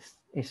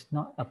 It's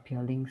not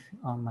appearing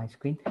on my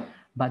screen,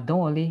 but don't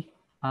worry.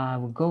 I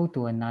will go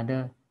to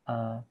another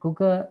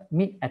Google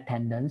Meet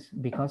attendance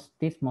because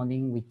this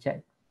morning we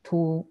checked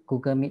 2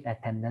 Google Meet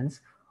attendance.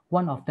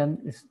 One of them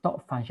is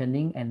stopped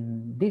functioning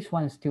and this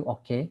one is still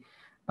okay.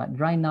 But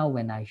right now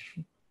when I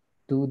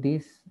do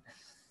this,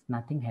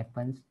 nothing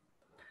happens.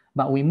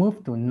 But we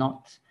move to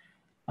Notes.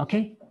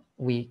 Okay,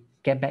 we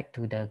get back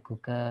to the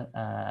Google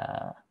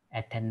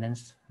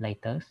attendance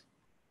later.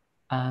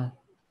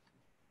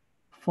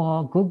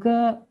 For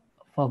Google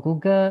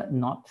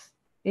Notes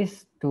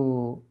is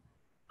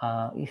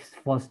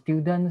for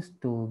students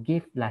to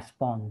give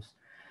response.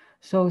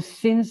 So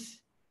since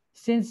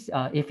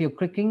if you're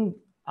clicking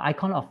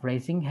icon of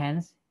raising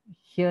hands,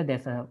 here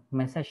there's a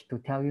message to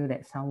tell you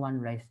that someone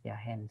raised their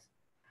hands.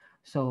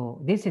 So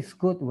this is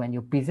good when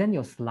you present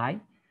your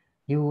slide.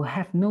 You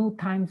have no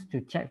time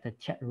to check the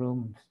chat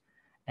rooms,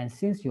 and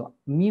since you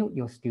mute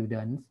your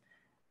students,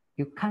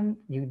 you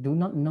do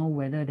not know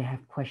whether they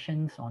have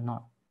questions or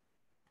not.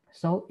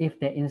 So if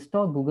they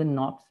install Google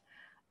Notes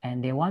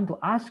and they want to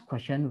ask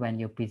questions when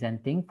you're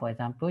presenting, for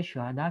example,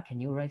 Shuhada, can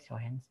you raise your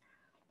hands?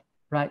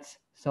 Right,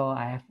 so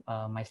I have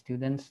my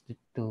students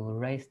to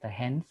raise the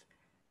hands.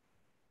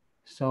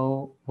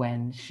 So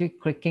when she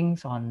clicking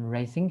on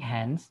raising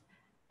hands,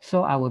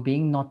 so I will be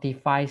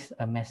notified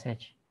a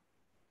message.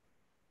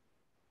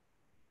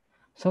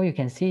 So you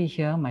can see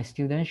here, my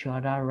student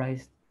Shuhada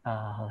raised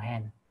her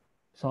hand.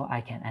 So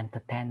I can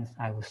entertain,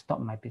 I will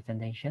stop my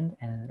presentation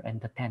and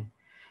entertain.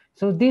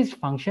 So this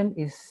function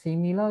is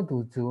similar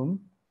to Zoom.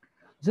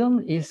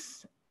 Zoom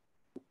is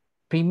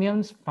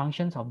premium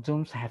functions of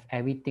Zoom have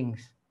everything,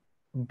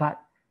 but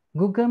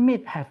Google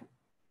Meet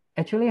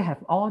actually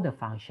have all the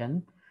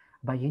function,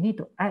 but you need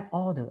to add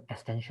all the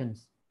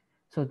extensions.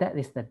 So that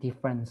is the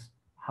difference.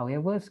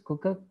 However,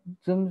 Google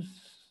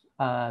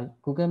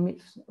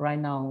Meet right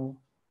now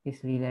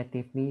is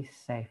relatively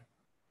safe.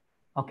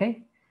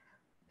 Okay,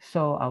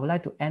 so I would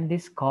like to end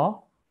this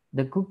call.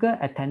 The Google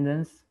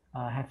attendance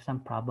have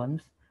some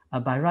problems.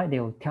 By right, they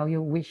will tell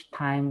you which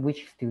time,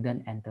 which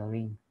student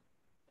entering.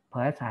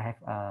 Perhaps I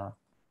have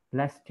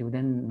less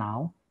student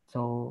now,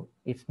 so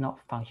it's not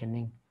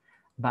functioning.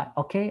 But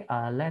okay,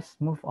 let's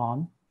move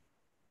on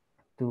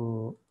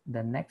to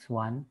the next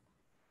one.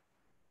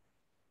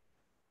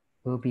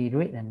 Will be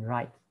read and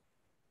write.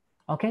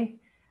 Okay,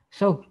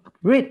 so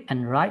read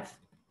and write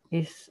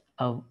is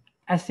a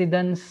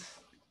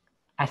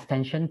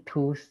extension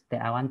tools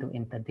that I want to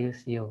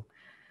introduce you.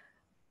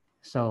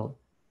 So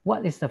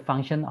what is the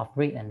function of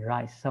read and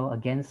write? So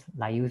again,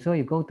 like usual,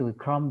 you go to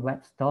Chrome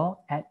Web Store,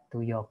 add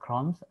to your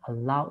Chromes,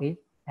 allow it,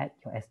 add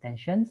your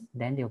extensions,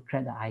 then you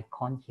create the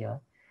icon here.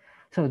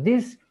 So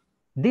these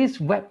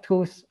web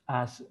tools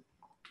are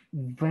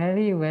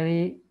very,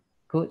 very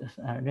good.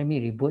 Let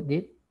me reboot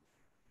it.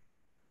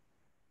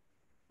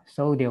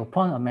 So they'll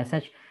prompt a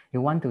message,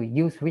 you want to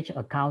use which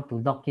account to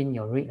log in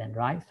your read and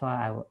write. So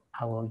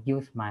I will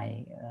use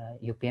my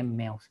UPM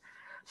mails.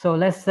 So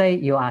let's say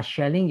you are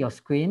sharing your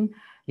screen.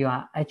 You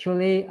are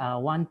actually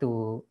want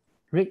to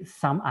read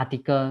some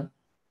article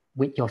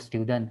with your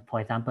student, for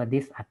example,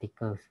 these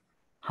articles.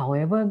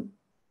 However,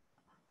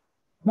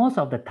 most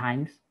of the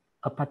times,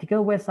 a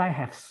particular website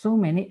has so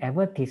many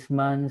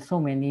advertisements, so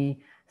many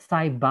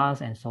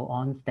sidebars and so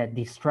on that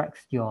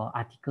distracts your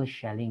article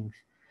sharing.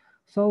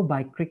 So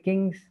by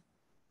clicking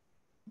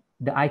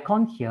the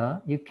icon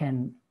here, you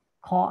can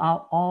call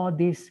out all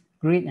these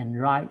read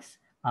and write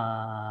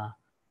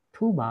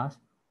toolbars.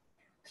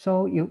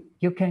 So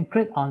you can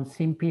click on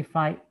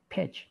simplified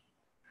page.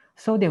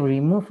 So they will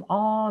remove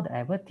all the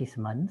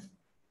advertisements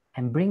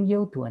and bring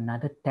you to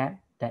another tab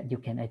that you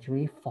can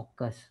actually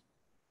focus.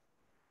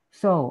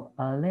 So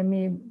let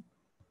me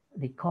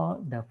recall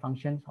the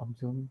functions of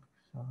Zoom.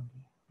 Sorry,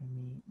 let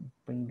me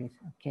bring this.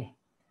 Okay.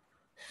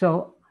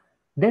 So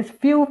there's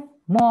few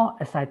more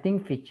exciting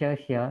features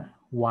here.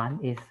 One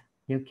is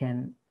you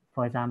can,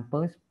 for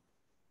example,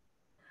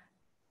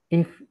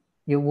 if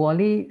your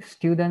Wally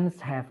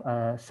students have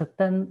a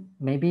certain,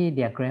 maybe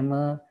their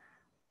grammar,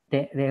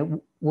 they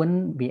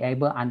wouldn't be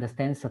able to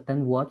understand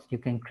certain words, you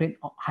can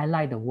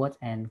highlight the words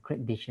and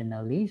create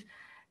dictionaries,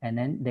 and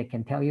then they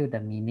can tell you the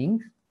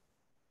meanings.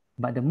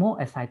 But the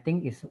more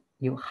exciting is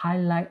you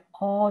highlight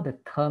all the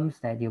terms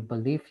that you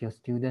believe your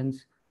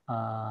students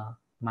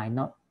might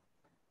not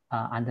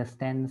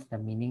understand the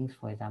meanings.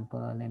 For example,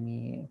 let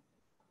me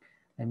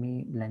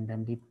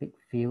randomly pick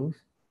fields.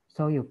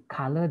 So you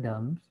color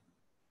them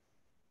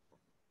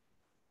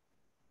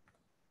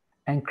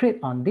and click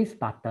on this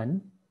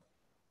button.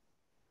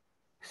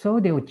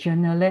 So they will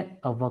generate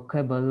a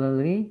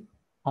vocabulary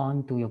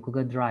onto your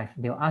Google Drive.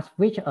 They'll ask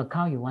which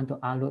account you want to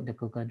upload the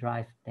Google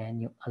Drive, then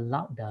you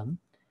allow them.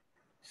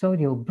 So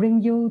they'll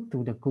bring you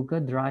to the Google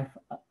Drive,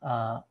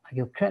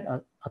 you create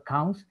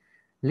accounts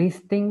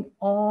listing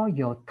all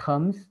your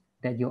terms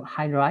that you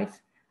highlight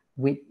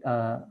with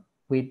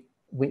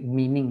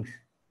meanings.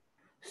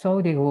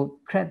 So they will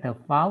create the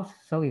files,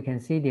 so you can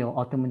see they will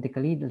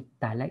automatically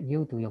direct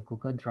you to your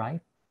Google Drive.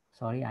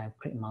 Sorry, I've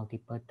clicked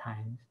multiple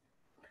times.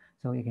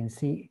 So you can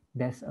see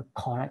there's a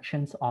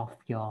corrections of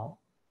your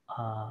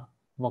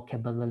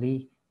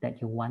vocabulary that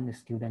you want the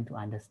student to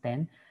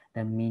understand,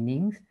 the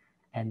meanings,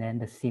 and then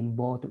the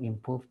symbol to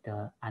improve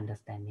the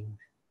understanding.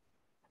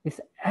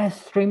 It's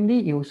extremely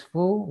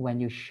useful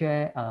when you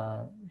share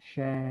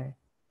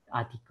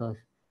articles.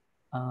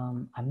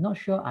 I'm not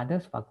sure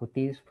others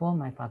faculties. For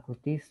my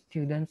faculty,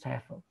 students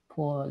have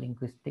poor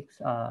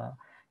linguistics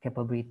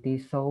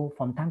capabilities. So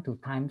from time to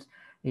time,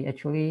 it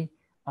actually,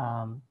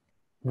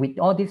 with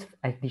all these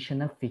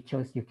additional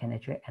features, you can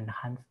actually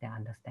enhance their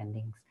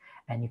understandings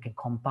and you can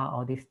compile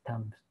all these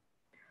terms.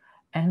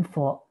 And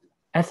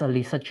as a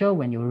researcher,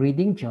 when you're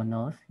reading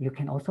journals, you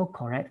can also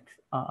correct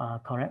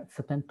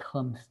certain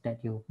terms that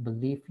you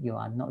believe you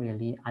are not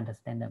really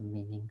understand the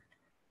meaning.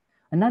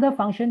 Another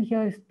function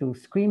here is to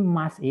screen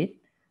mask it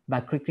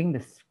by clicking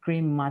the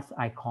screen mask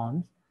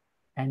icons,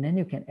 and then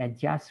you can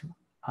adjust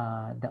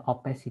the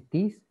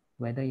opacities,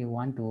 whether you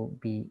want to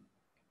be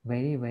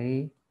very,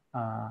 very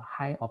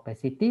high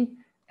opacity,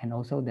 and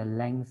also the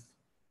length,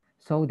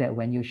 so that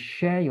when you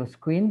share your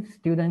screen,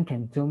 students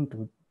can zoom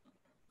to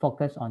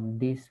focus on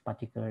these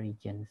particular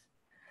regions.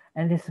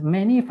 And there's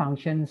many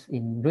functions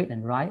in read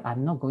and write.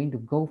 I'm not going to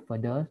go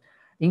further,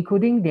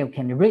 including they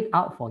can read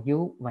out for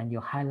you when you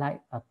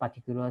highlight a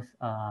particular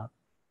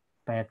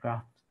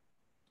paragraph.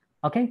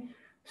 Okay,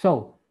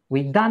 so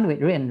we're done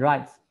with read and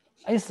write.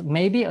 It's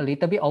maybe a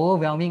little bit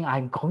overwhelming.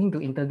 I'm going to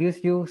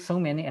introduce you so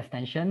many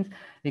extensions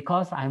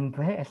because I'm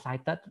very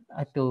excited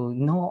to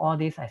know all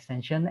these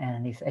extensions,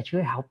 and it's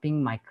actually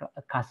helping my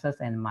classes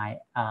and my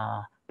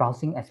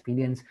browsing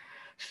experience.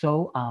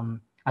 So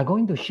I'm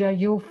going to share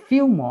you a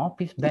few more,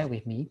 please bear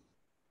with me.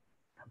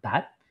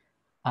 But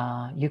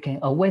you can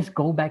always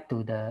go back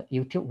to the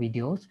YouTube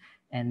videos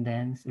and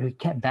then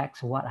recap back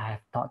to what I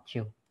have taught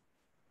you.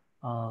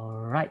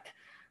 All right,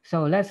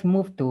 so let's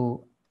move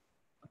to,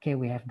 okay,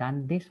 we have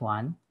done this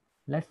one.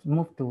 Let's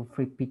move to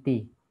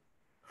FreePT.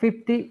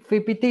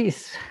 FreePT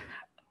is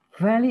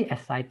very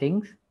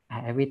exciting.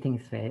 Everything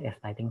is very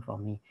exciting for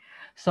me.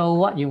 So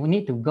what you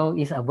need to go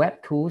is a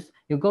web tools.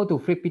 You go to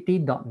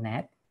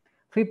freept.net.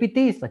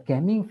 FreePT is a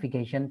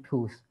gamification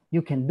tools.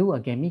 You can do a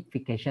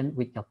gamification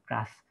with your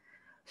class.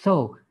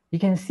 So you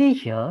can see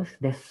here,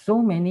 there's so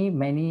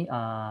many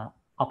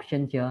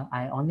options here.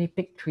 I only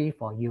pick 3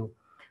 for you.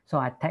 So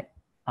I take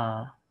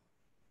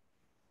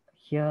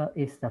here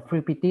is the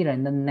FreePT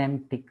random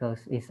name pickers.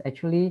 It's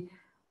actually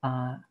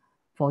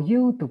for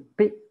you to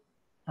pick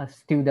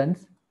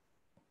students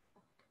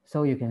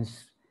So you can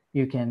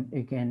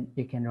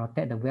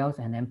rotate the wheels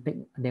and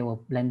then they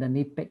will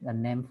randomly pick a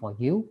name for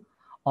you,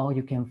 or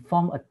you can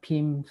form a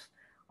teams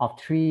of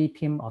 3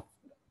 team, of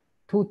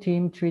 2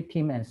 team, 3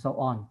 team, and so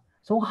on.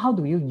 So how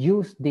do you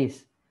use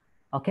this?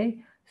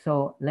 Okay,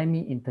 so let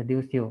me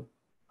introduce you.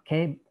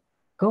 Okay,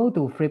 go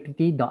to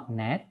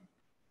flippity.net,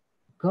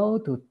 go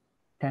to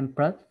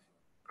templates,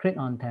 click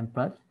on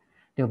templates.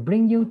 They'll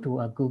bring you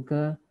to a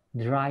Google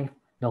Drive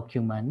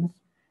documents.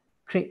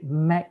 Click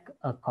make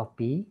a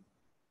copy.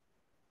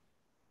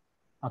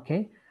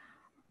 Okay,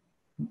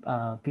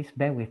 please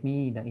bear with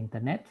me the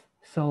internet.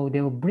 So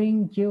they will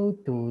bring you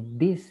to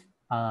this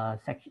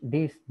section,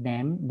 this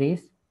name,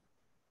 this.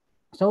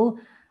 So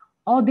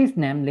all this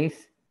name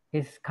list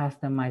is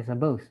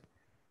customizable.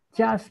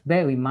 Just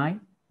bear in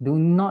mind, do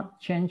not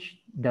change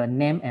the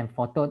name and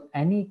photo.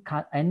 Any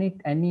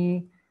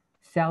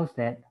cells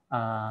that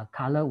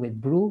color with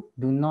blue,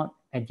 do not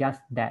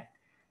adjust that.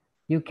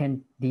 You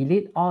can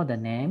delete all the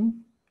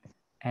name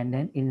and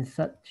then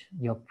insert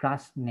your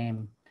class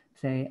name.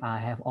 Say I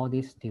have all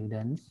these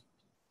students.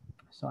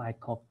 So I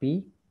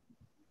copy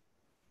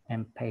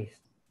and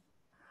paste.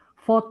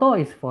 Photo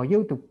is for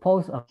you to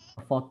post a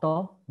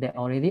photo that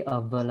already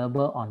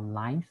available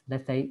online.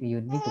 Let's say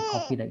you need to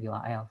copy the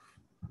URL.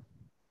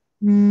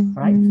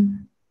 Right?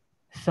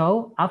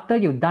 So after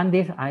you've done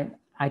this,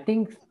 I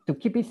think to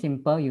keep it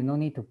simple, you no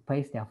need to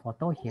paste their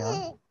photo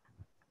here.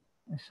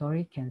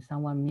 Sorry, can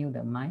someone mute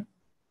the mic?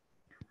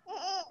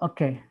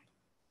 Okay,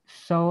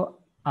 so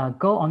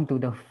go on to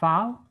the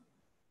file.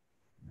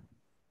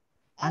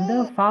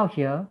 Under file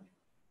here,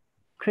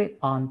 click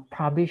on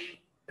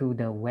publish to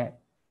the web.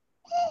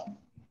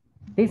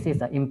 This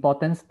is an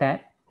important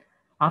step.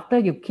 After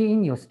you key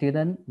in your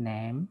student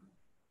name,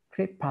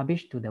 click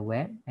publish to the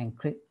web and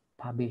click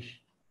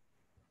publish.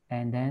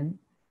 And then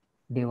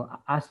they will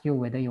ask you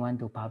whether you want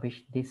to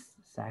publish these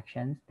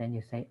sections. Then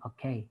you say,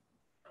 okay.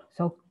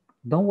 So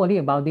don't worry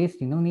about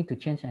this. You don't need to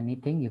change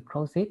anything. You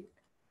close it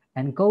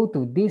and go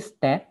to this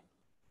tab.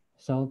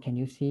 So can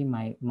you see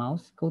my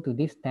mouse? Go to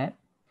this tab.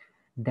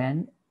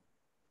 Then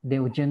they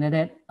will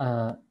generate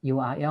a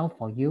URL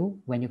for you.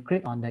 When you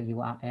click on the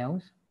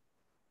URLs,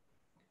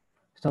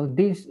 so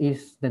this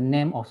is the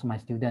name of my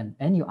student.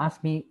 And you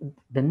ask me,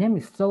 the name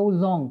is so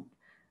long,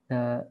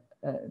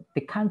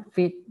 they can't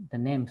fit the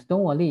names.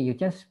 Don't worry, you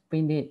just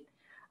spin it.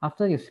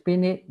 After you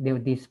spin it, they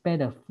will display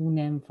the full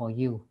name for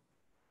you.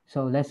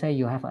 So let's say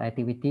you have an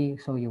activity,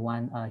 so you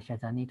want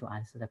Shazani to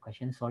answer the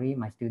question. Sorry,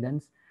 my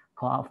students,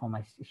 shout out for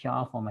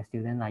my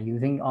students, like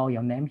using all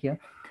your name here.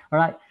 All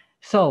right,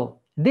 so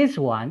this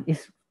one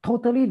is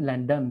totally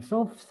random.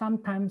 So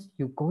sometimes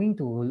you're going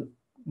to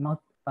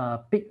not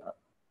pick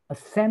a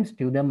same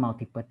student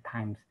multiple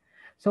times.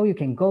 So you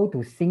can go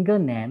to single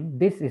name.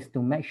 This is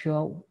to make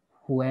sure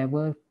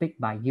whoever picked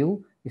by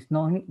you is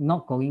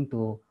not going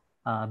to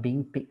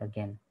being picked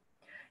again.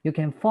 You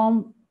can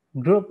form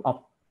group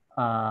of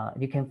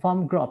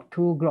group of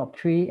 2, group of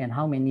 3, and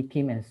how many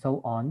team and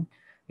so on.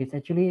 It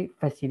actually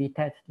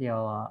facilitates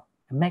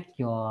make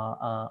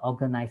your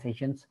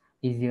organizations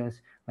easier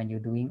when you're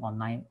doing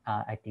online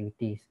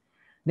activities.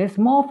 There's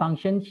more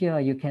functions here.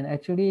 You can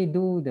actually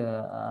do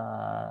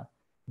the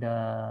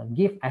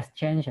gift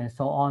exchange and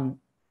so on,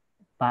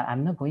 but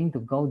I'm not going to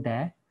go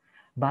there.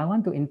 But I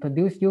want to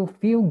introduce you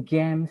few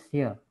games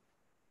here.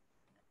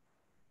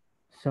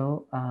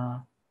 So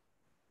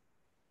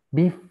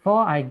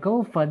before I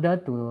go further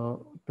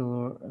to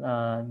the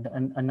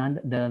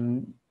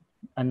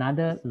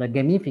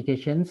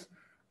gamifications,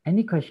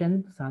 any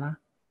questions, Sarah?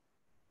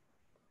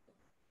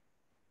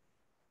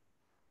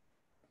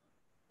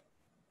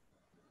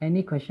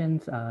 Any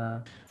questions?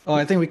 Oh,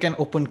 I think we can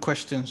open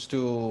questions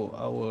to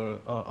our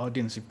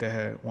audience if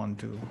they want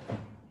to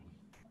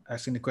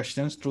ask any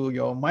questions through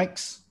your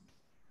mics.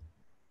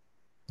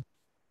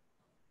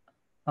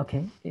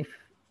 Okay,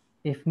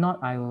 if not,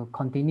 I will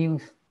continue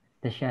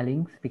the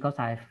sharings because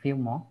I have few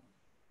more.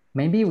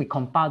 Maybe we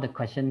compile the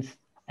questions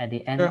at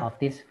the end of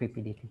this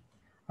PPT.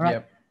 All right.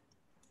 Yep.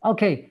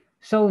 Okay,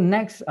 so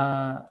next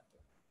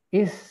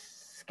is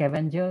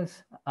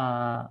scavengers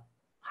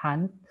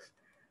hunt.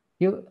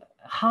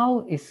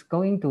 How is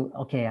going to,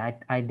 okay,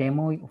 I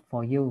demo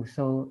for you.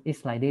 So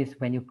it's like this,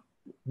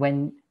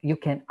 when you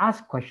can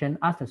ask questions,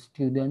 ask the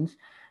students,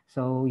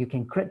 so you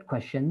can create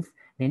questions,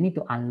 they need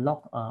to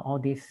unlock all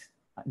these,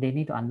 they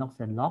need to unlock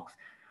the logs.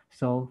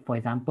 So for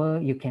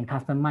example, you can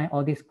customize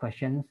all these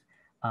questions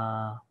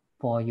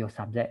for your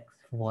subjects.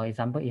 For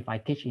example, if I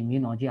teach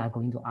immunology, I'm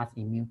going to ask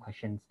immune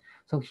questions.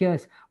 So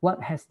here's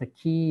what has the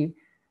key,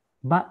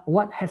 but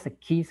what has the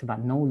keys but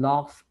no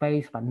log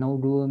space, but no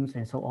rooms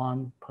and so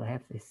on.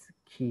 Perhaps it's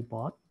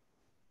keyboard.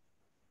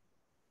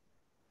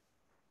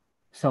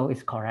 So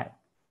it's correct.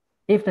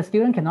 If the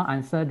student cannot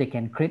answer, they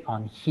can click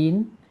on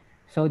hint.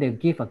 So they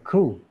give a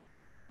clue.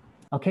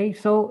 Okay,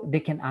 so they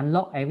can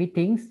unlock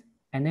everything.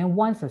 And then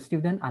once the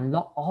student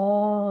unlock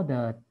all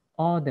the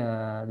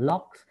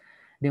logs,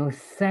 they will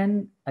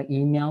send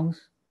emails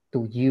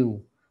to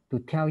you to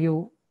tell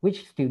you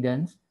which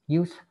students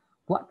use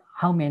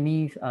how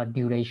many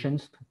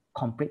durations to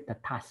complete the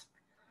task.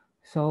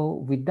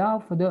 So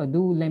without further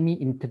ado, let me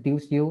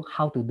introduce you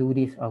how to do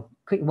this. A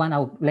quick one,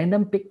 our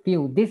random pick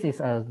field. This is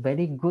a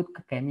very good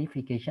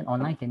gamification,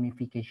 online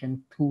gamification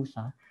tools.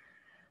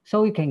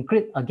 So you can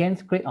create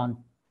on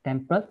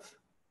templates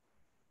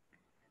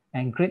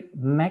and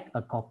make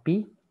a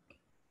copy.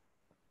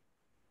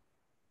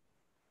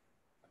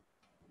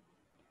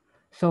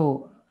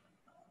 So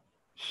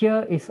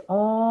here is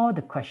all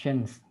the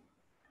questions.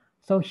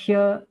 So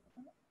here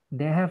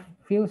they have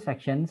few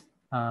sections.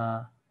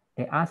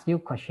 They ask you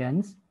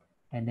questions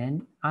and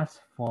then ask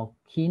for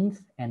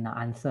hints and the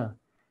answer.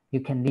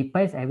 You can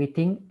replace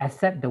everything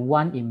except the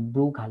one in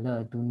blue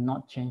color. Do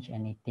not change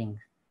anything.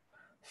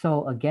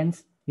 So again,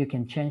 you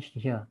can change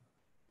here.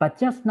 But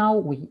just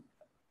now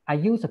I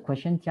use a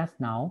question just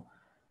now.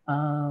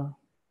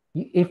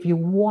 If you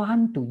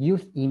want to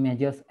use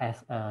images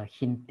as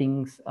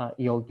hinting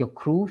your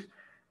clues,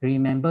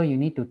 remember you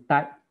need to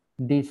type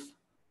this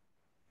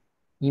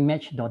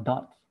image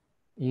dot.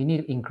 You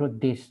need to include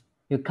this.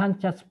 You can't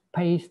just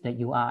paste the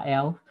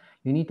URL.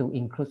 You need to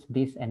include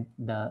this and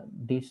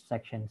these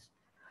sections.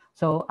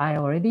 So I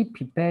already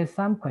prepared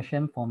some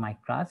question for my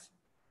class.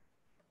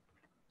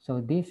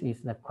 So this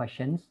is the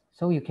questions.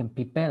 So you can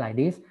prepare like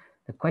this: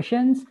 the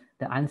questions,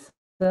 the answer,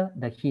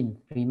 the hint.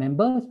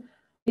 Remember,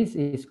 this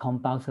is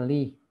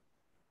compulsory.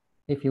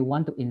 If you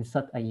want to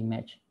insert an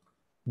image,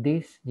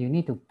 this you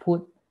need to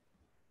put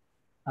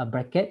a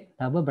bracket,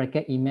 double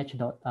bracket, image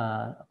dot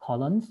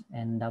colons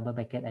and double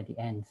bracket at the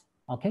ends.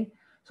 Okay.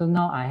 So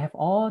now I have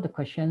all the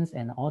questions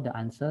and all the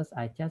answers.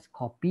 I just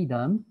copy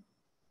them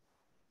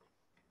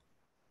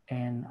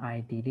and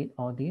I delete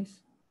all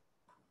this.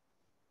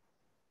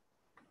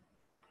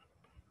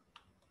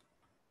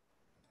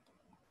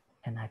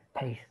 And I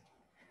paste.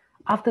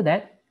 After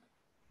that,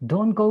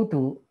 don't go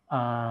to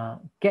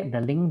get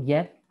the link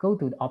yet. Go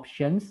to the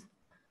options.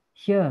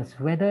 Here's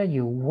whether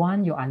you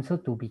want your answer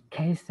to be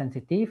case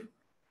sensitive.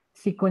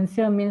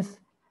 Sequential means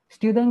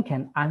student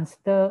can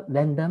answer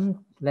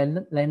random,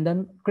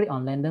 click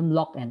on random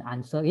log and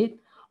answer it,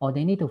 or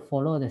they need to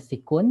follow the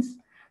sequence.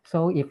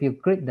 So if you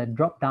click the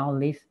drop down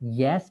list,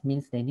 yes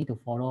means they need to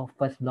follow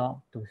first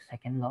log to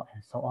second log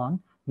and so on.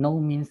 No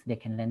means they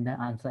can random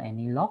answer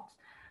any logs.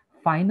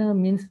 Final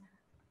means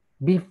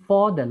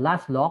before the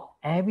last log,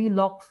 every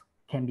log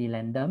can be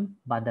random,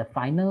 but the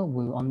final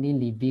will only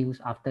reveal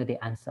after they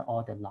answer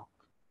all the logs.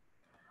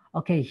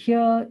 Okay,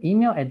 here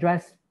email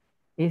address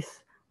is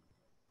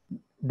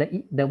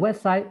the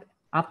website.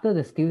 After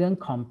the student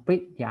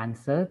complete the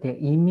answer, they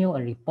email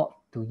a report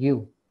to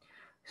you.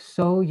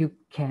 So you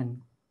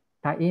can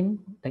type in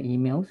the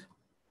emails.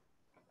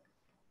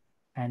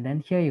 And then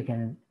here you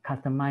can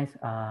customize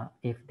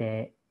if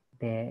they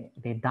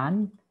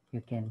done,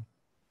 you can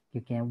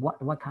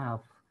what kind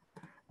of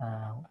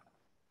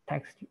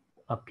text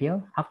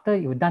appear. After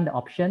you've done the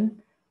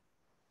option,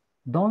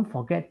 don't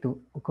forget to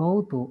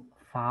go to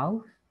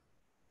file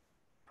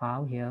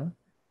here,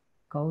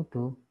 go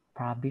to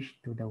publish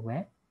to the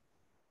web,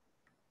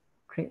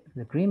 click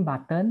the green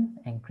button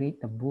and click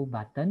the blue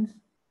buttons.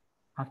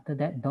 After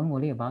that, don't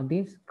worry about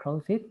this,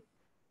 close it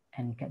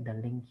and get the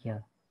link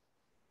here.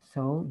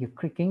 So you're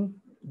clicking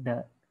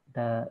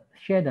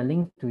share the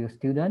link to your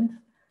students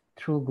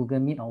through Google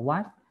Meet or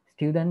what.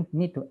 Students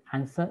need to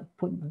answer,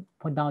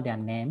 put down their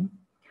name.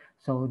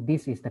 So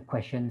this is the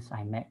questions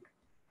I make.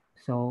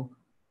 So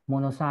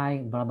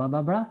monocyte, blah, blah,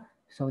 blah, blah.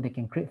 So they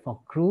can click for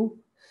crew.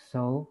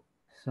 So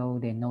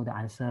they know the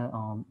answer.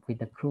 With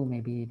the crew,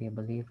 maybe they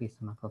believe it's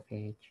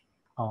macrophage,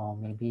 or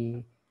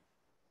maybe,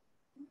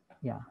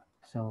 yeah,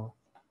 so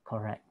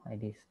correct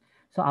like this.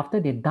 So after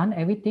they've done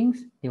everything,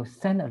 they'll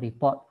send a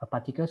report, a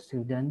particular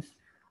students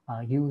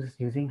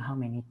using how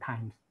many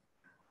times.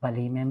 But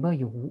remember,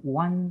 you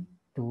want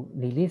to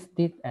release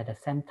it at the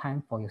same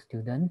time for your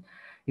student.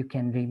 You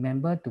can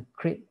remember to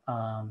create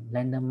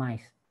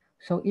randomize.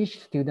 So each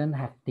student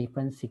have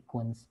different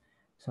sequence.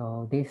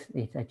 So this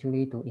is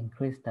actually to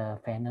increase the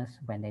fairness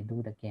when they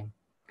do the game.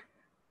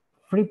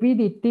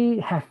 Flippidity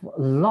have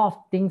a lot of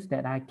things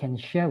that I can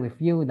share with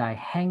you, like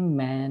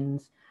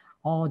hangmans,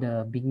 all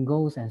the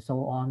bingos and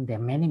so on. There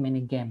are many,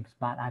 many games,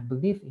 but I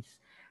believe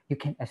you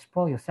can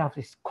explore yourself.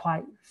 It's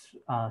quite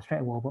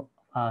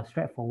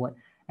straightforward.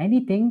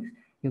 Anything,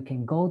 you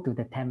can go to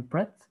the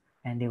templates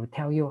and they will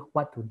tell you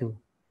what to do.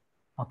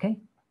 Okay,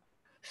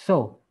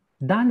 so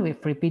done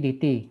with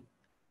flippidity.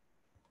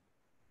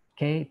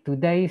 Okay,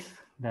 today's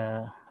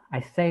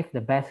I saved the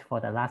best for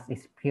the last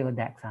is Pure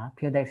Dex.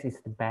 Pure Dex is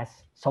the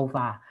best so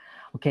far.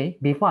 Okay,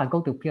 before I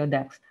go to Pure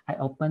Dex, I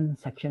open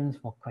sections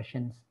for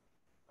questions.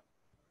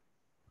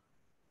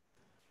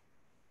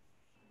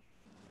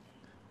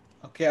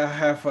 Okay, I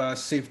have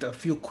saved a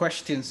few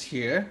questions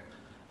here,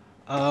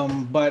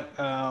 but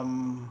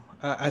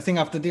I think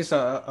after this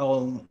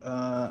I'll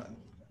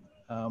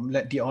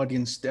let the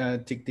audience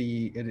take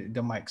the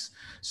mics.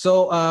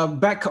 So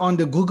back on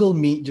the Google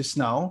Meet just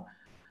now,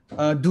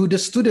 do the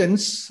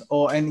students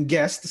and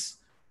guests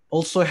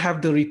also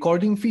have the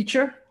recording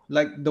feature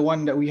like the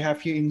one that we have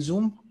here in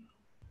Zoom?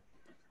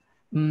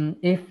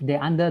 If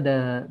they're under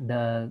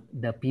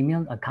the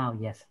premium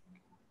account, yes.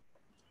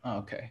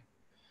 Okay.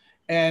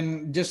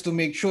 And just to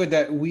make sure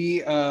that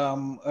we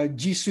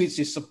G Suite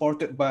is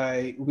supported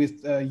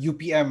with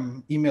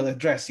UPM email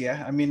address.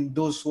 Yeah, I mean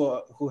those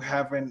who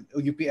have an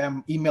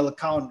UPM email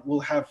account will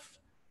have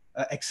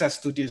access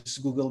to this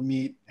Google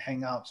Meet,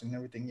 Hangouts, and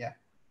everything. Yeah.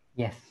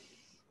 Yes.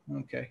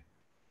 Okay.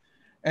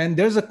 And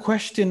there's a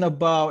question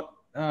about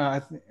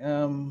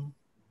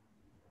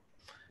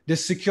the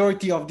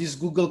security of these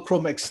Google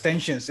Chrome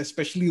extensions,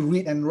 especially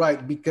read and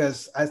write,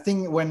 because I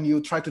think when you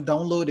try to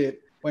download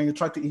it, when you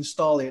try to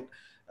install it,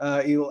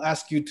 it will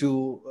ask you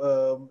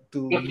to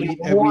read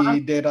every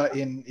data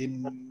in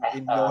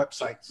your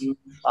websites.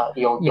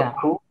 Your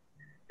crew,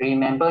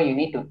 remember you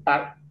need to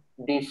type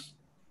this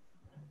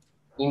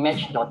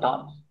image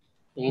dot.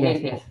 You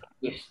Yes, need yes.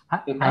 if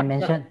you I can't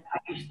mentioned.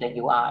 just use the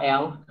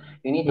URL,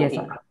 you need to Yes,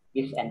 include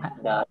this and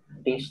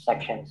these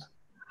sections.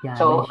 yeah,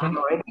 So I I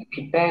already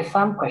prepared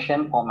some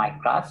question for my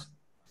class.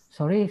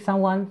 Sorry,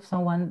 someone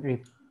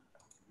mute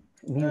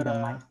the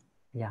mic.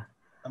 Yeah.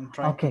 I'm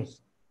trying okay. to.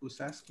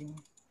 Who's asking?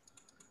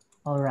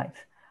 All right.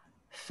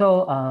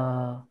 So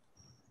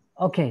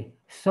okay.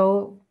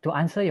 So to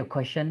answer your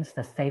questions,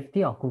 the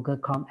safety of Google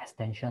Chrome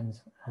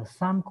extensions.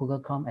 Some Google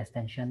Chrome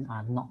extensions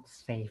are not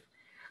safe.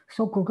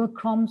 So Google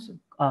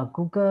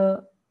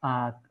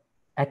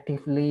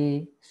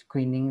actively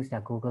screening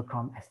their Google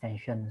Chrome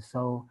extension.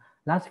 So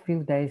last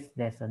few days,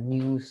 there's a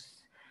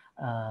news.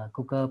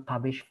 Google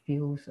published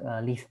few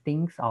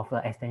listings of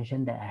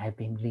extension that have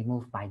been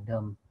removed by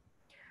them.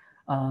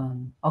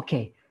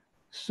 Okay,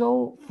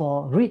 so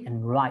for read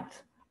and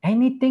write,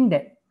 anything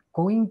that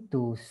going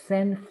to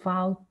send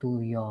file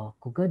to your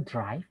Google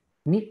Drive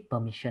need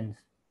permissions.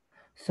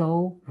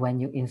 So when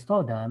you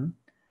install them,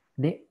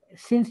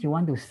 since you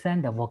want to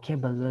send the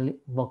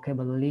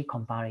vocabulary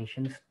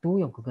comparisons to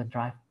your Google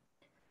Drive,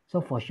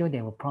 so for sure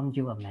they will prompt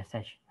you a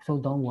message. So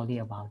don't worry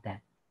about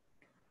that.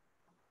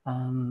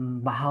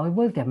 But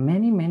however, there are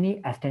many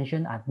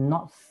extensions are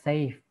not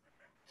safe.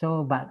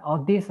 So, but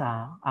all these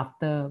are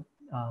after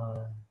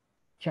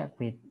check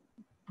with,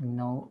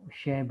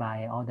 shared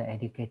by all the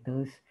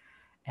educators,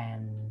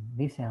 and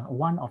these are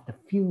one of the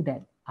few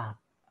that are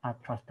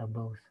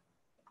trustable.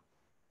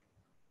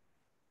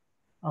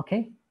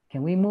 Okay,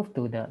 can we move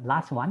to the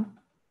last one?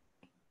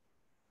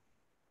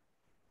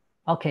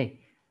 Okay,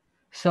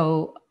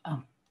 so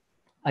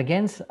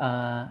against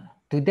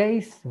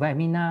today's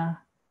webinar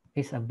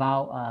is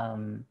about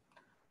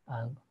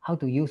how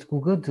to use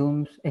Google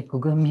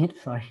Google Meet,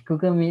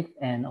 Google Meet,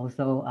 and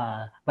also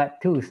web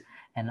tools,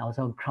 and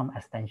also Chrome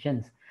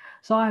extensions.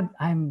 So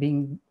I'm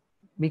being,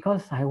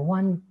 because I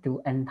want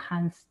to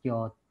enhance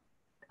your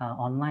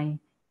online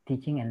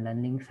teaching and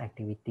learning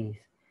activities.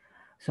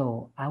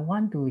 So I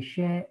want to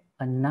share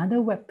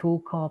another web tool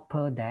called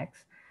Perdex.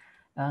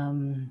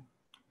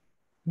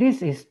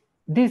 This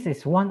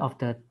is one of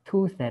the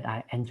tools that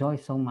I enjoy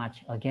so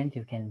much. Again,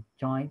 you can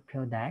join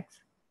Perdex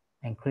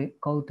and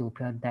go to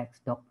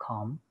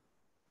perdex.com.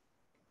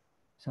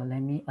 So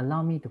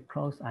allow me to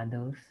close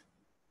others.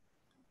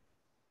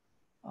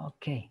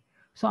 Okay,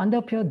 so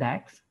under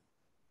Perdex,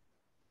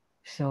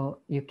 so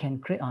you can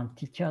create on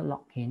teacher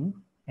login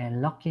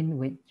and log in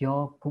with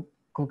your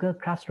Google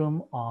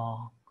Classroom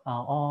or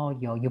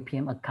your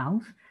UPM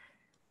accounts.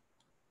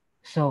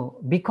 So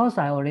because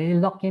I already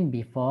logged in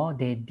before,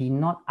 they did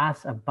not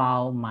ask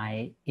about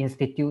my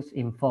institute's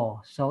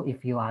info. So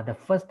if you are the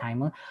first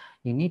timer,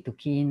 you need to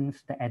key in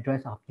the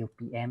address of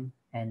UPM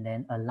and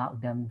then allow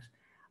them.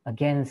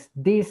 Again,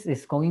 this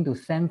is going to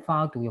send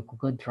file to your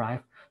Google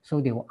Drive,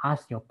 so they will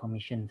ask your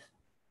permissions.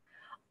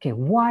 Okay,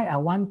 why I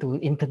want to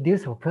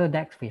introduce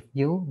Perdex with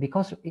you?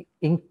 Because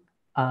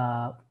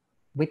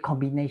with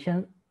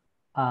combination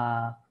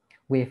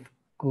with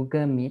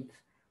Google Meet,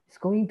 it's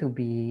going to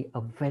be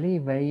a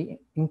very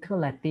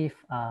interactive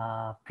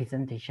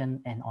presentation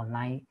and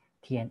online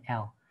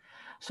TNL.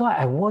 So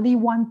I really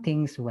want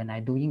things when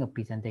I'm doing a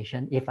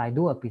presentation. If I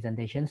do a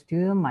presentation,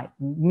 students might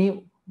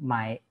mute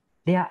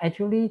they are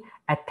actually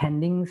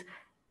attending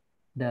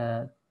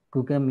the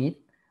Google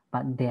Meet,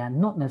 but they are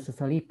not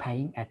necessarily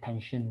paying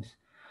attention.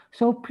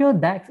 So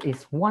Perdex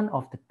is one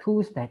of the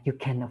tools that you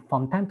can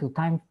from time to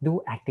time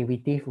do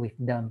activities with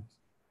them.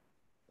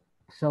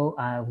 So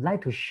I would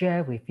like to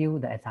share with you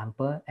the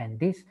example, and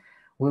this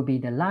will be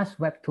the last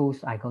web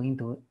tools I'm going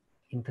to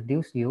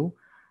introduce you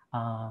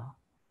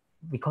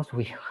because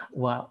we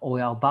are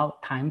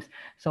about times.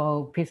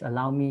 So please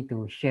allow me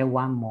to share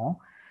one more.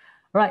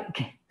 Right,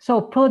 okay.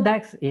 So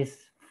Perdex is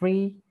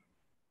free.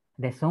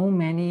 There's so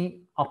many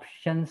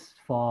options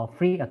for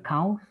free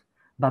accounts,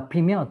 but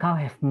premium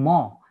account have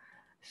more.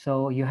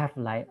 So you have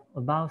like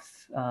about,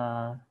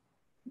 let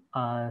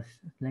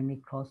me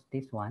close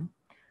this one.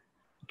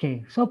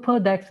 Okay, so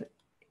Perdex,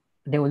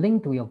 they will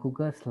link to your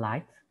Google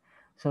Slides.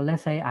 So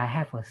let's say I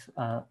have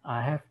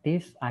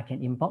this, I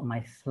can import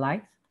my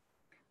slides.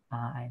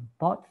 I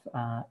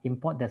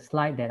import the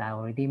slide that I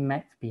already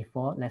met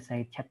before, let's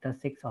say chapter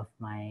 6 of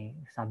my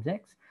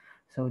subjects.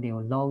 So they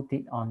will load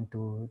it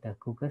onto the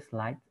Google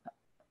Slides.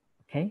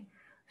 Okay,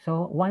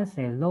 so once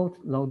they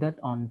loaded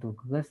onto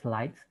Google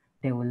Slides,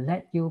 they will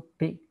let you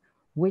pick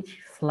which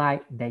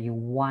slide that you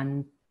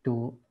want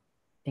to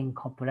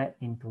incorporate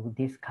into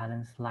this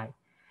current slide.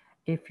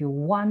 If you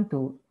want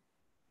to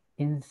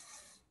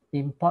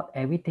import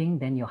everything,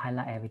 then you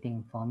highlight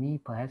everything. For me,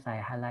 perhaps I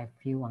highlight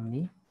few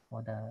only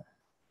for the,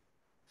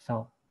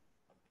 so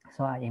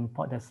I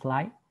import the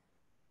slide.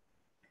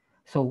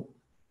 So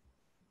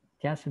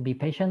just be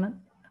patient.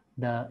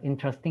 The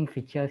interesting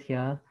features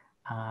here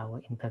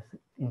will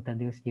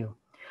introduce you.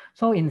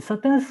 So in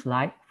certain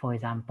slide, for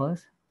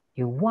examples,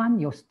 you want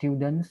your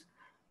students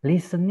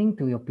listening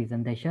to your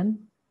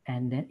presentation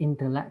and then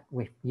interact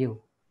with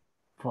you.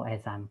 For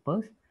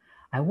examples,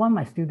 I want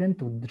my student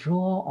to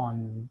draw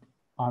on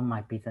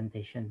my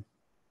presentation.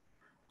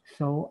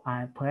 So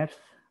perhaps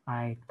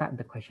I type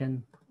the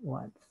question,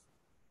 what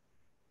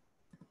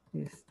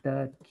is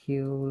the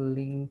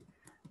killing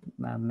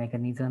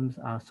mechanisms?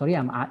 Sorry,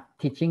 I'm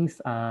teaching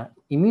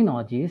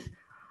immunologists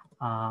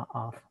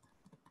of.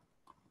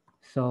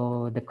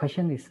 So the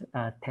question is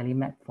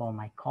telemed for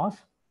my course.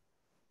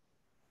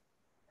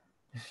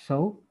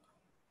 So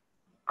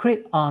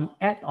create on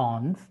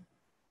add-ons,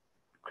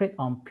 create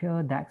on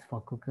pure DAX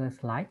for Google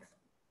Slides.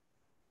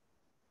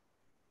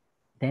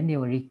 Then they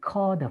will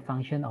recall the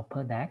function of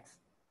per DAX.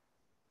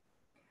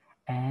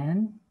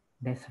 And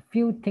there's a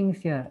few things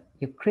here.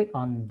 You create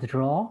on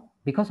draw,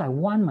 because I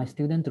want my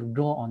student to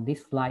draw on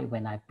this slide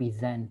when I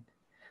present.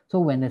 So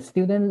when the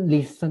student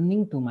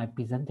listening to my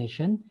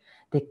presentation,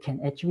 they can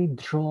actually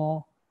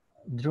draw,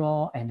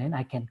 and then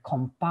I can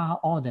compile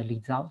all the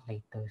results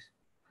later.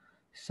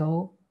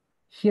 So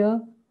here,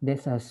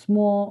 there's a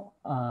small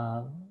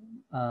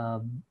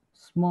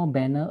small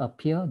banner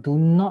appear. Do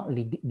not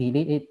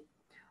delete it.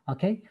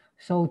 Okay,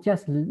 so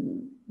just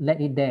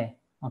let it there.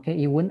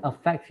 Okay, it won't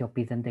affect your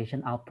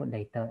presentation output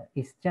later.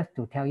 It's just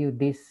to tell you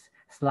this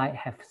slide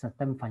have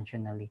certain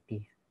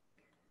functionalities.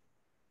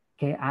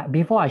 Okay,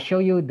 before I show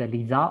you the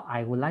result,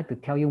 I would like to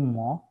tell you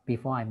more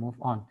before I move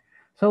on.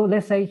 So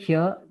let's say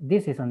here,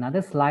 this is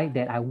another slide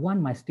that I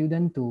want my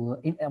student to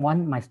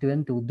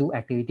do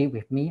activity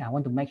with me. I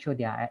want to make sure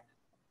they are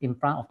in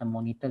front of the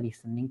monitor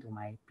listening to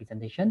my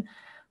presentation.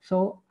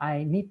 So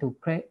I need to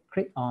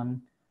click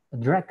on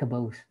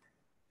draggables.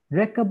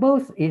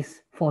 Draggables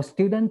is for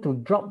student to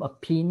drop a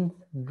pin,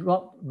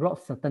 drop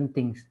certain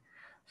things.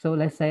 So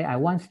let's say I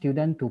want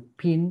student to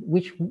pin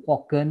which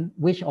organ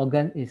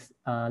is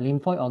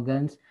lymphoid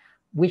organs,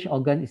 which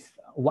organ is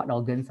what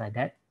organs like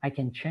that. I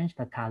can change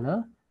the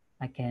color.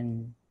 I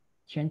can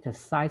change the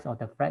size of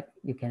the flag.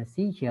 You can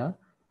see here,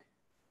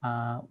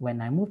 when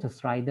I move the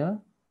slider,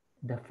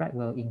 the flag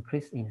will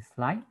increase in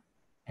slide,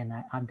 and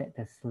I update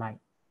the slide.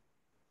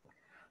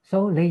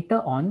 So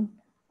later on,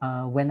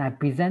 when I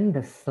present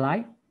the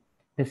slide,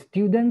 the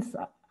students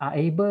are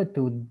able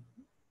to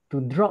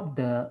drop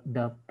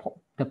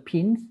the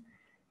pins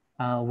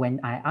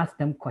when I ask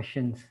them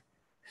questions.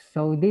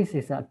 So this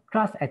is a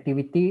class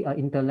activity, an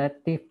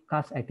interactive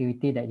class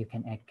activity that you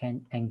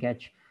can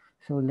engage.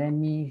 So let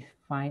me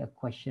find a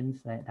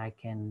questions that I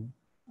can,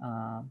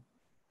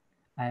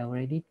 I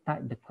already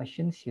typed the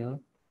questions here.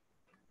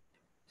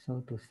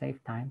 So to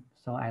save time,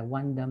 so I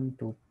want them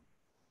to,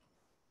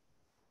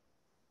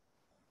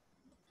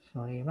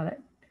 sorry about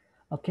that.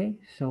 Okay,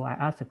 so I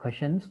ask the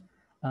questions.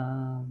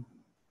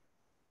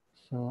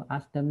 So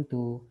ask them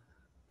to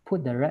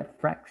put the red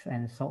flags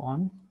and so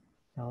on.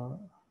 So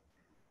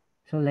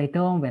later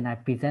on, when I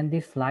present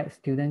this slide,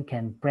 student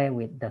can play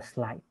with the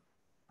slide.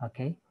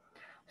 Okay,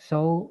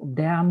 so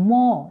there are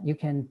more. You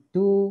can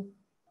do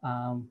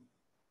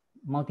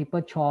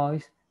multiple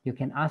choice. You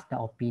can ask the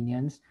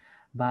opinions,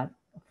 but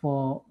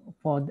for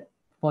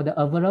the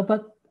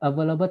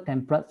available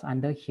templates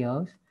under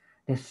here,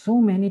 there's so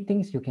many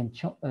things you can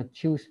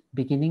choose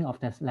beginning of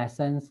the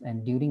lessons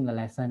and during the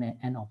lesson and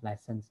end of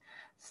lessons.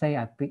 Say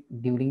I pick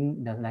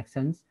during the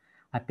lessons,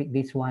 I pick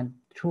this one,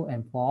 true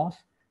and false.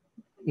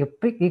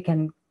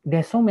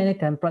 There's so many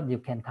templates you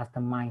can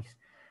customize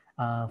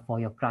for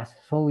your class.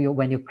 So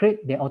when you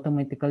create, they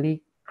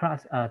automatically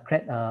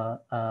create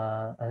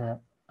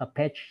a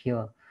page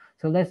here.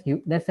 So let's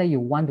say you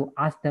want to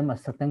ask them a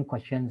certain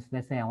questions.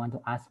 Let's say I want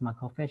to ask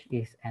macrophage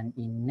is an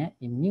innate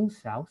immune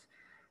cells.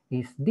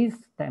 Is this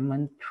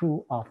statement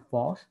true or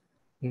false?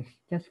 You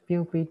just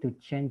feel free to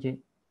change it.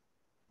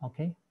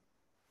 Okay.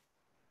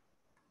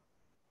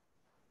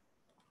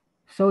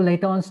 So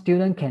later on,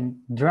 student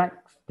can drag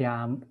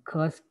their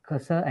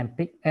cursor and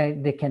pick.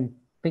 They can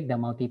pick the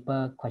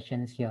multiple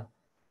questions here.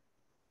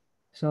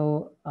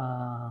 So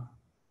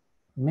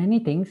many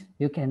things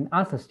you can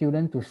ask a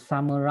student to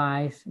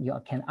summarize. You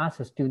can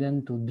ask a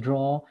student to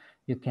draw.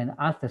 You can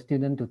ask the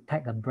student to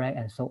take a break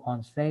and so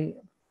on. Say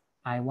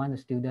I want the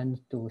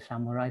students to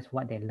summarize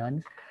what they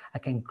learned. I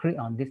can click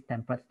on this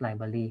template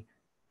library.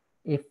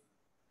 If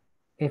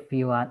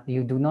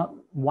you do not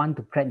want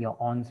to create your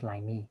own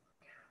like me.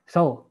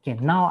 So okay,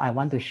 now I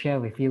want to share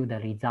with you the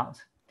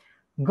results.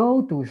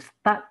 Go to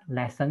start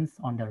lessons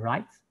on the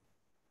right.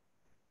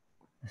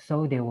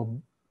 So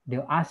they'll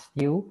ask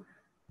you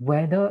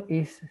whether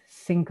it's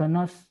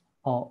synchronous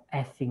or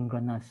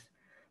asynchronous.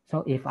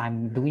 So if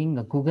I'm doing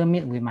a Google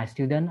Meet with my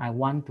student, I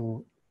want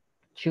to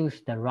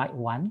choose the right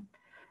one.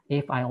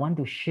 If I want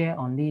to share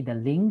only the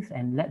links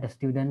and let the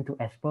student to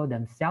explore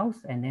themselves,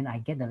 and then I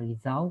get the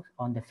results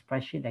on the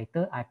spreadsheet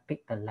later, I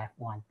pick the left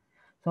one.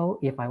 So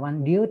if I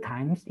want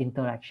real-time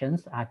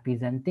interactions, I'm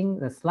presenting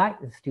the slide,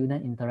 the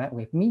student interact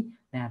with me,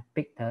 then I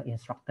pick the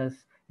instructors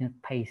and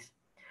paste.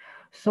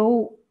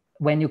 So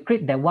when you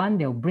click that one,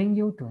 they'll bring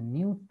you to a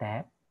new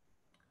tab.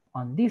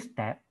 On this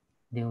tab,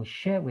 they'll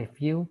share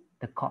with you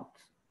the codes.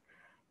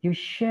 You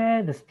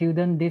share the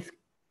student this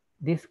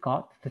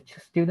code, the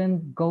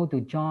student go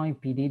to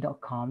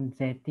joinpd.com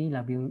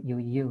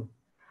ZTWUU,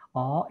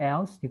 or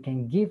else you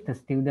can give the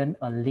student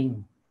a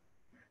link.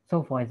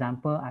 So for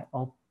example, I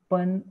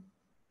open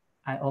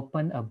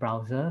a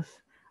browser.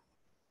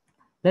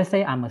 Let's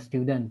say I'm a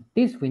student.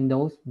 This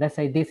Windows, let's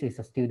say this is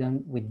a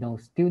student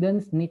Windows.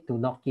 Students need to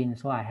log in.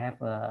 So I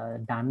have a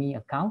dummy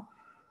account.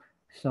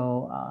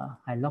 So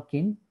I log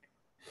in.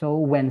 So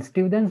when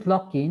students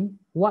log in,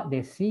 what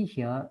they see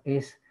here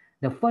is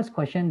the first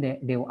question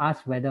they will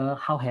ask whether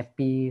how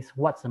happy,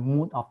 what's the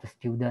mood of the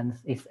students.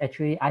 It's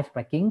actually ice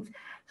breaking.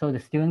 So the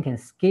student can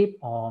skip,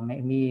 or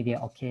maybe they're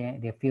okay,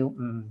 they feel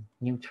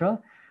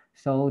neutral.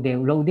 So they're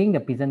loading the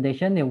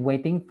presentation, they're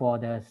waiting for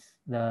the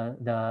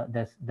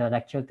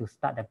lecture to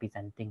start the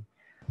presenting.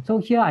 So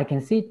here I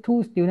can see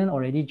 2 students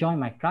already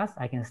joined my class.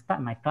 I can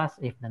start my class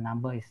if the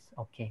number is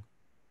okay.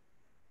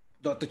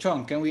 Dr.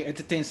 Chong, can we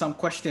entertain some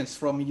questions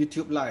from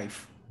YouTube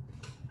Live?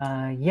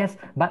 Yes,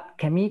 but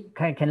can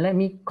let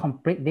me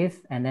complete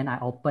this and then I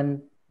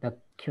open the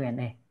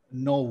Q&A.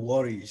 No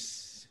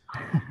worries.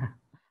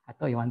 I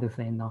thought you want to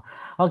say no.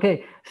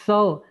 Okay,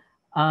 so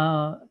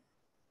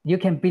you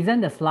can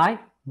present the slide,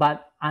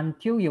 but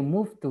until you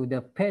move to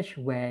the page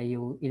where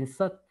you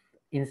insert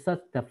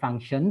the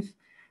functions.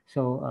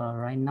 So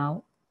right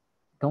now,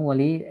 don't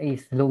worry,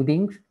 it's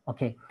loading.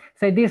 Okay,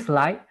 so this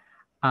slide,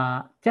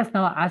 just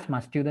now I asked my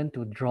student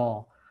to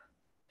draw.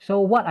 So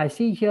what I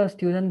see here,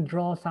 student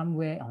draw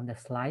somewhere on the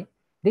slide.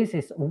 This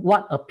is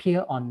what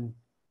appear on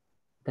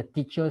the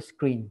teacher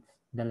screen,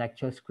 the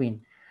lecture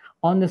screen.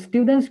 On the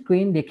student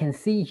screen, they can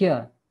see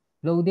here,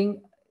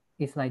 loading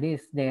is like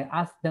this. They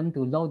ask them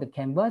to load the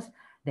canvas.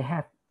 They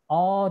have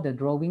all the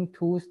drawing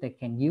tools they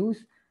can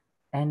use,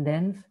 and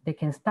then they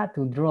can start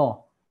to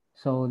draw.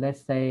 So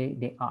let's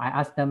say I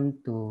ask them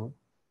to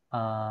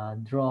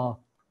draw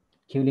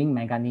killing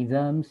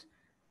mechanisms.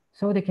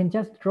 So they can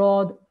just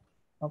draw,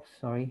 oh,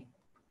 sorry.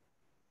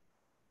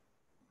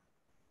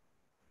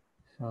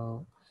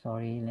 So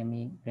sorry, let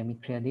me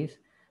clear this.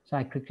 So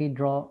I quickly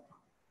draw.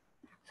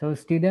 So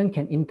student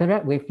can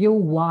interact with you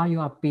while you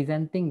are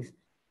presenting.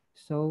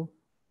 So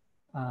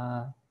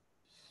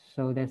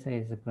so that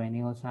is the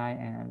granular side,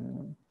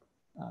 and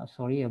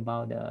sorry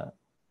about the,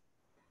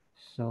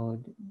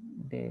 so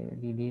the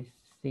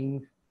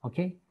releasing.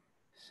 Okay,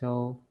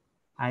 so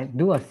I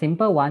do a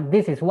simple one.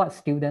 This is what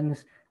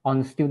students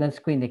on student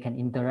screen, they can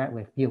interact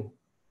with you.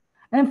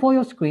 And for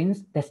your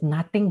screens, there's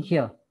nothing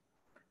here.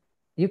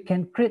 You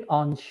can click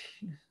on,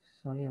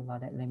 sorry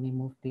about that, let me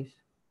move this.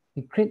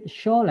 You click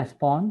show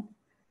response,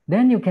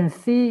 then you can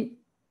see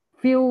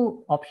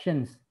few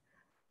options.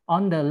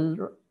 On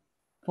the,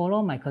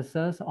 follow my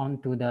cursors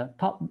onto the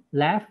top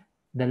left,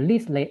 the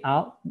list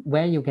layout,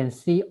 where you can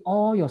see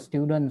all your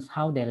students,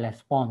 how they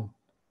respond.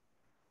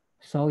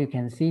 So you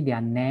can see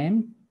their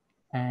name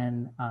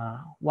and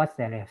what's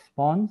their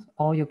response,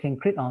 or you can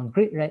click on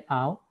grid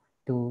layout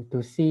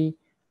to see,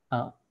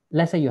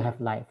 let's say you have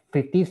like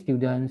 50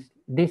 students,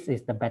 this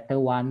is the better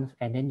ones,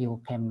 and then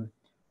you can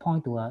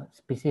point to a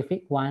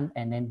specific one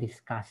and then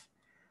discuss.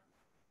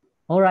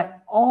 All right,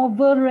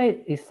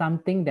 overrate is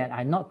something that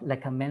I not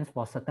recommend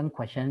for certain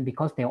questions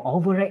because they'll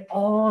overrate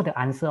all the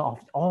answer of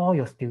all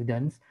your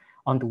students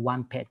onto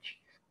one page.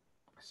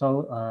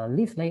 So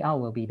list layout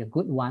will be the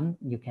good one.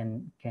 You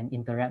can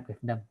interact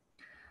with them.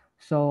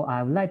 So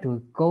I would like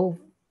to go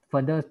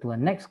further to the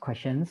next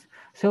questions.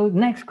 So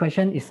next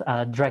question is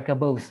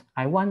draggables.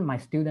 I want my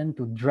student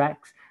to drag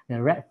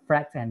the red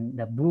flags and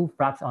the blue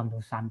flags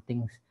onto some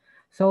things.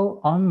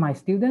 So on my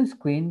student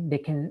screen,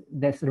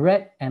 there's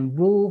red and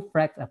blue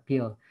flags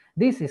appear.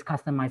 This is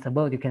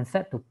customizable. You can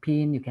set to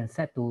pin, you can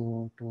set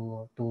to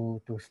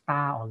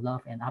star or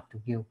love, and up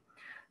to you.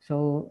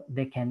 So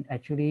they can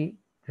actually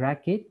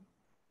drag it.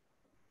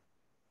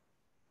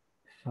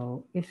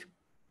 So this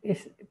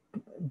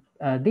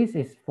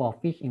is for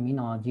fish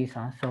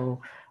immunologists. So,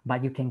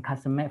 but you can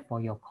customize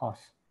for your course.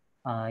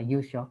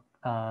 Use your,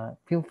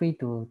 feel free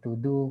to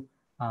do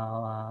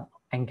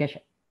engage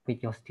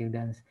with your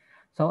students.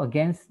 So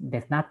again,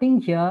 there's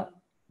nothing here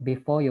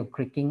before you're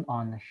clicking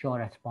on show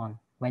response.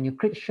 When you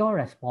click show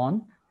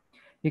response,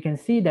 you can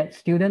see that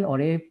student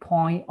already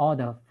point all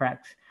the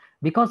flags.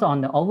 Because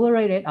on the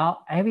overlay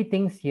layout,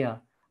 everything's here.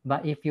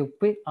 But if you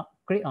click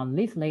on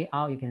list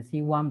layout, you can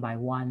see one by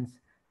one,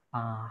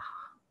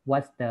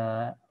 what's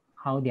the,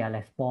 how their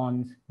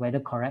response, whether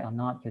correct or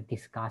not, you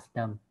discuss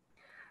them.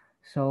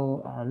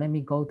 So let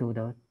me go to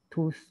the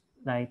tools,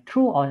 like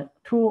true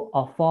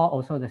or false,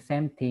 also the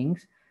same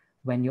things.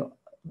 When you,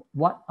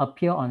 what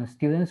appear on the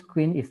student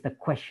screen is the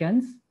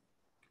questions.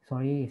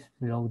 Sorry, it's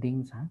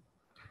loading. Huh?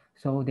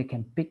 So they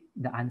can pick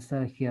the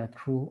answer here,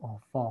 true or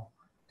false.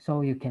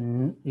 So you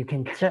can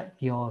check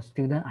your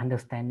student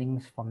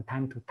understandings from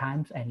time to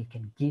time, and you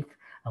can give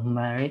a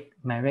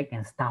merit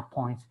and star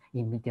points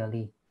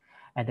immediately.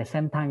 At the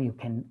same time, you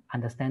can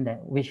understand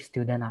that which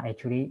students are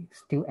actually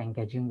still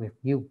engaging with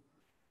you.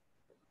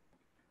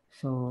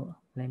 So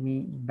let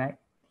me back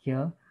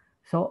here.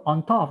 So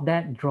on top of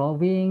that,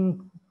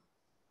 drawing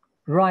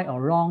right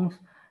or wrongs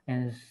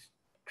and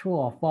true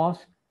or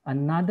false,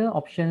 another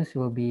options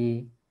will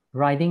be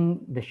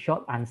writing the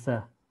short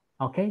answer.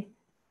 Okay,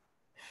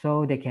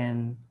 so they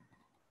can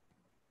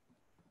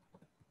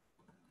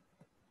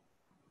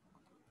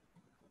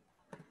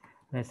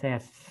let's say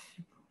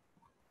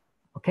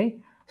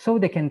okay, so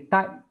they can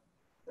type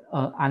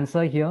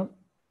answer here.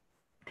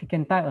 You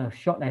can type a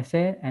short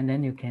essay and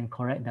then you can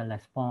correct the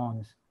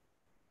response.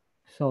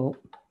 So,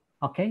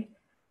 okay.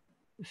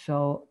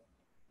 So,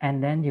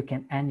 and then you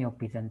can end your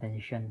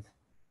presentations.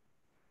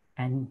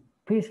 And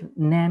please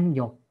name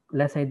your,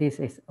 let's say this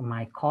is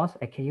my course,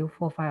 AKU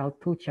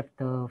 4502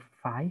 chapter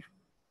 5.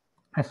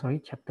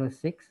 Sorry, chapter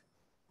 6.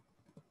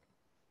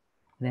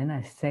 Then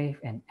I save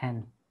and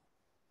end.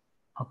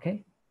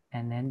 Okay.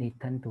 And then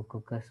return to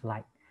Google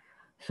Slide.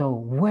 So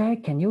where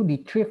can you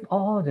retrieve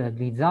all the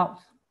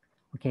results?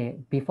 Okay,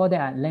 before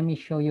that, let me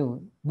show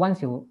you.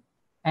 Once you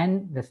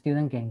end, the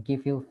student can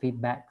give you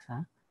feedbacks,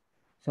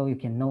 so you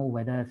can know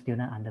whether the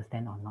student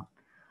understand or not.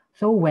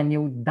 So when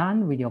you're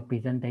done with your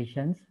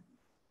presentations,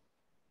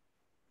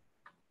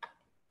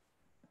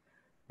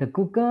 the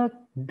Google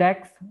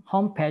Docs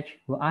homepage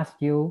will ask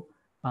you,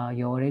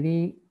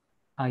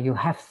 you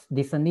have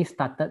recently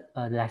started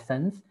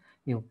lessons.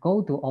 You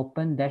go to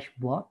open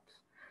dashboards.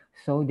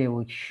 So they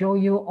will show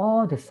you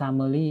all the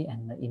summary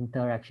and the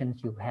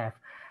interactions you have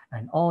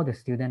and all the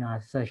student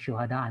answer,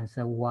 Shuhada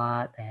answer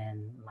what,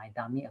 and my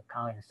dummy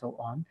account and so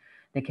on.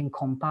 They can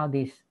compile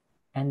this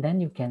and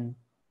then you can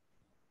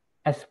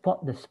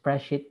export the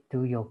spreadsheet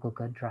to your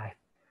Google Drive.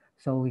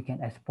 So we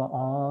can export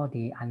all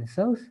the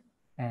answers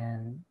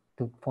and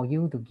for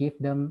you to give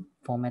them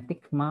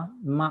formatting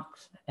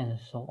marks and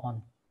so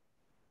on.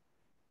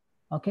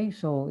 Okay,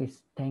 so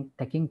it's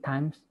taking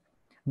time.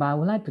 But I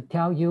would like to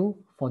tell you,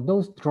 for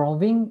those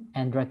drawing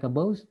and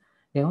draggables,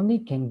 they only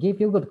can give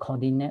you the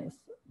coordinates,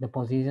 the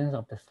positions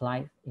of the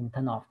slide in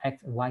terms of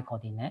X, Y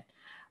coordinate.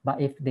 But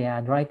if they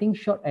are writing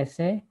short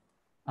essay,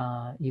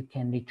 you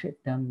can retrieve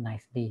them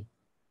nicely.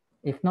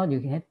 If not,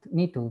 you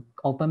need to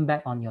open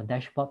back on your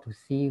dashboard to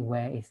see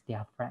where is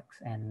their flags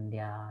and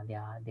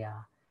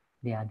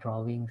their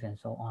drawings and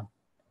so on.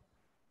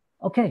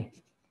 Okay,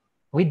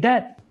 with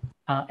that,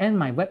 end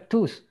my web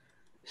tools.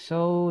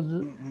 So,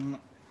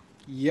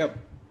 yep.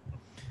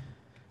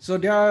 So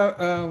there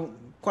are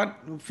quite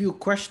a few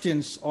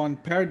questions on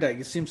Paradigm.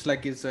 It seems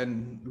like it's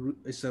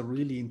a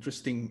really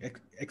interesting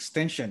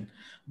extension.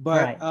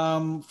 But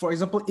right. For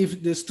example,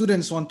 if the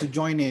students want to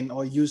join in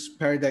or use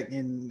Paradigm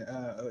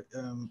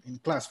in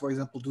class, for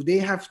example, do they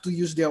have to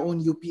use their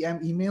own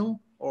UPM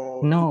email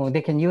or? No,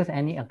 they can use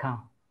any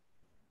account.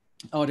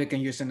 Oh, they can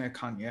use an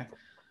account, yeah.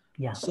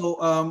 Yeah. So,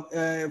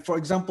 for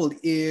example,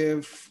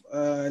 if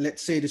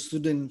let's say the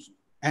student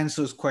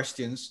answers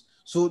questions,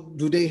 so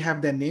do they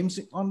have their names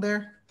on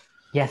there?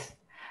 Yes,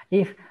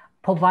 if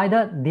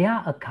provided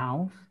their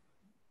accounts,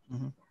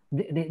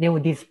 they will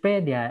display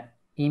their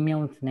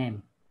email's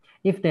name.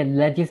 If they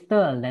register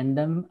a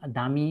random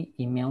dummy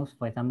emails,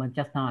 for example,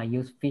 just now I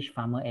use Fish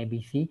Farmer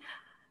ABC,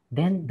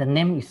 then the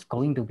name is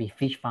going to be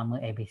Fish Farmer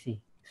ABC.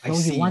 So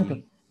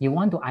you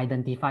want to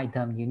identify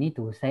them. You need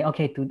to say,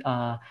 okay,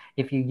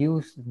 if you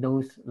use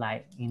those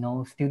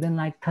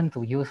student tend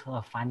to use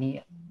a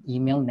funny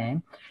email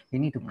name, you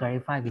need to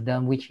clarify with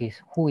them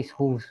who is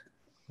whose.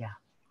 Yeah.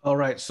 All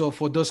right. So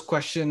for those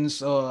questions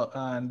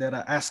that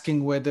are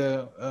asking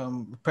whether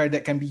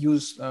Paradigm can be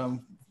used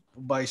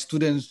by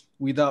students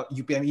without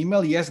UPM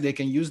email, yes, they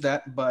can use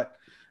that, but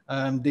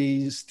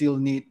they still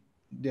need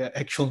their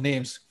actual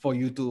names for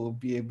you to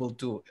be able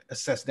to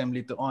assess them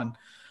later on.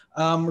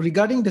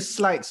 Regarding the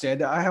slides,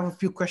 I have a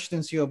few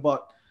questions here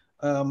about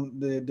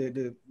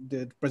the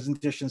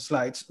presentation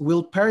slides.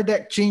 Will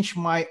Paradigm change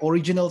my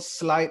original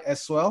slide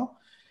as well?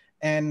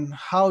 And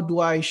how do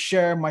I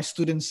share my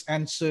students'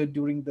 answer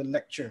during the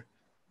lecture?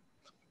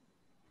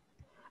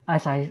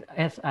 As I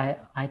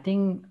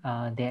think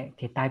they're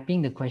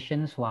typing the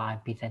questions while I'm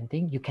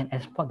presenting, you can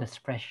export the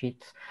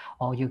spreadsheets,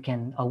 or you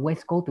can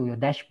always go to your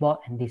dashboard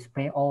and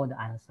display all the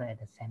answer at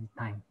the same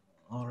time.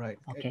 All right.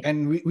 Okay.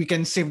 And we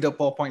can save the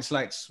PowerPoint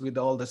slides with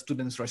all the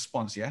students'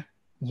 response, yeah?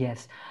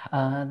 Yes.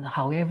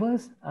 However,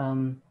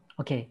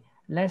 okay,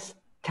 let's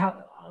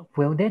tell,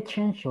 will they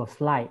change your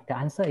slide? The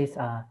answer is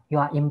you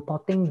are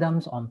importing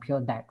them on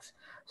Pure Decks.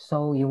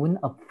 So you wouldn't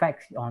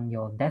affect on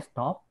your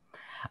desktop.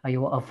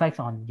 You will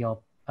affect on your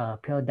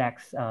Pure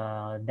Decks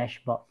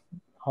dashboard,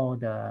 all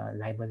the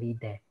library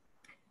there.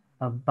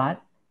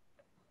 But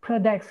Pure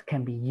Decks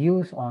can be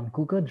used on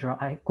Google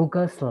Drive,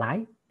 Google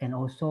Slide, and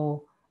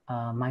also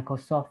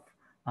Microsoft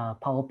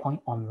PowerPoint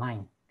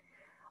Online.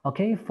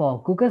 Okay,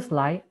 for Google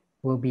Slide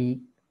will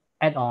be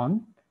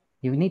add-on.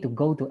 you need to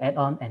go to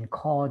add-on and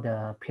call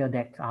the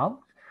PureDex out.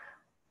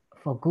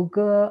 For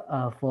Google,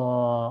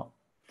 for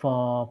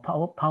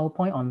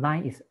PowerPoint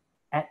Online is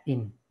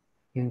add-in.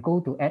 You can go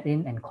to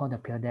add-in and call the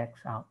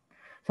PureDex out.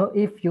 So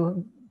if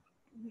you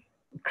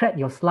create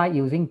your slide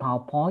using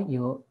PowerPoint,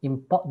 you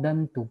import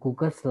them to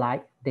Google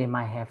Slide, they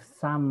might have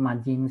some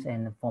margins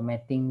and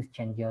formatting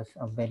changes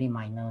of very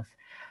minor,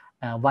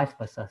 vice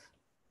versa.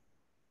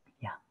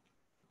 Yeah.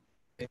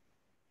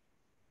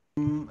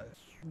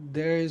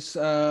 There's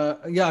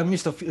yeah, I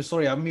missed a few,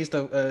 sorry, I missed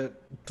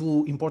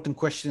two important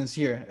questions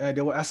here.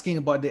 They were asking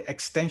about the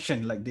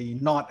extension, like the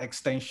not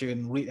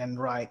extension, read and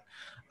write.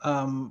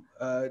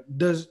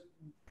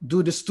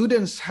 Do the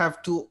students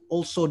have to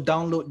also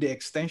download the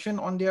extension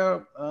on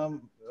their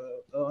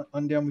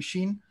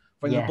machine?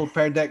 For example, Yes.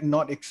 PureDex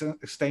not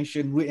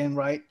extension, read and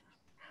write.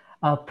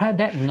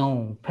 PureDex,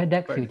 no.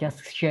 PureDex, you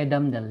just share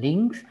them the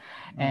links,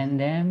 and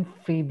then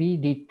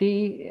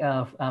FreeBDT,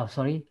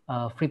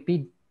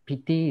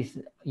 FreePT is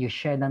you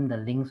share them the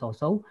links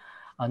also.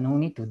 No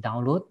need to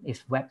download.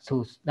 It's web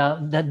tools.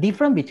 The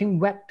difference between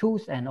web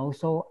tools and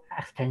also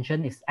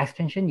extension is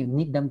extension you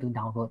need them to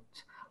download.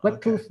 Web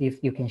tools is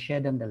you can share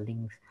them the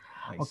links.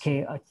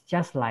 Okay,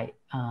 just like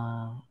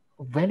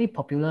very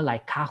popular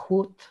like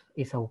Kahoot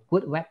is a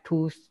good web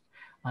tools,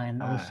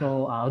 and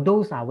also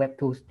those are web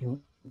tools.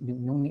 You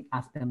no need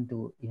ask them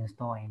to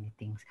install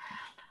anything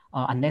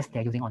unless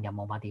they're using on their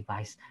mobile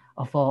device.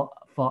 For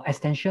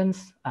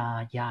extensions,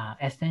 yeah,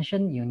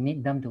 extension you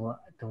need them to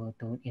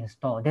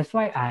install. That's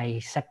why I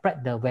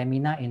separate the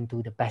webinar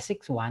into the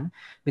basics one,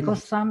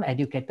 because some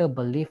educator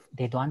believe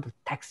they don't want to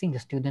taxing the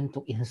student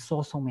to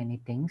install so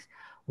many things.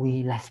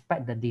 We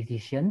respect the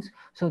decisions,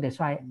 so that's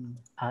why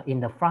in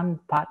the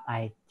front part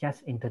I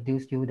just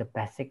introduce you the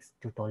basics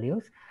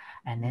tutorials,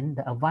 and then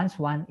the advanced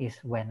one is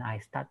when I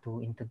start to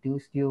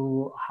introduce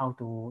you how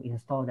to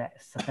install that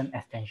certain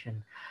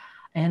extension.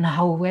 And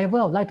however,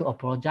 I would like to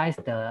apologize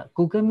the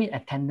Google Meet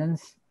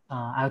attendance.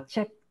 I'll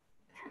check.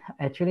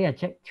 Actually, I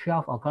checked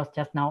 12 August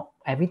just now.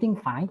 Everything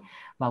fine,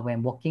 but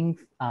when working,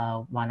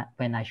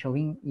 when I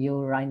showing you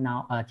right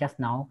now, just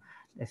now,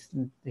 it's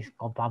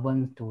got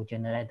problem to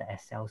generate the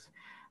Excels.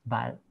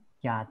 But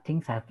yeah,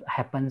 things have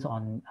happens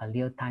on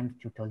real-time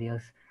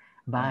tutorials.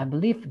 But I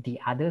believe the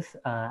others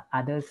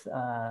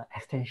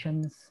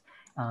extensions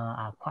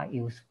are quite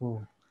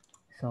useful.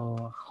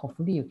 So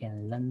hopefully you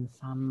can learn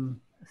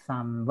some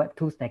web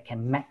tools that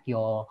can make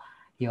your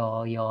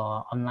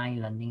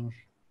online learning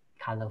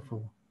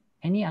colorful.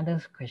 Any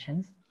other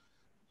questions?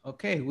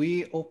 Okay,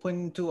 we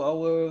open to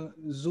our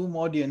Zoom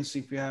audience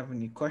if you have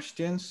any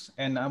questions,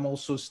 and I'm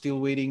also still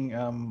waiting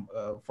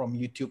from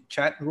YouTube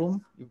chat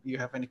room if you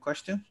have any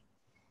questions.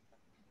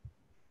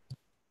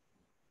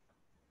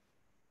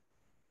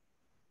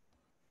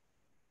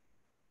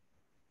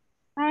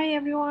 Hi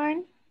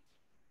everyone.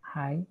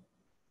 Hi.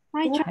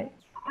 Hi, Hi.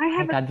 I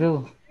have Hi,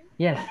 Kadru.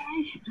 Yes.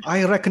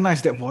 I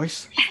recognize that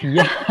voice.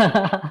 Yeah,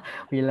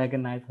 we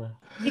recognize her.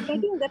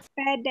 regarding the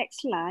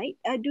PADEX slide.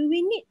 Do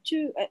we need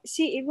to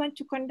say if we want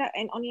to conduct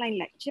an online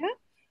lecture?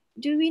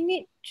 Do we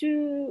need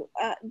to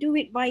do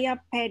it via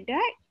PADEX,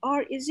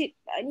 or is it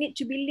need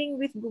to be linked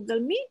with Google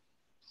Meet?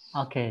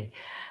 Okay,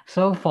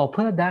 so for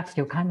products,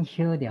 you can't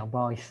hear their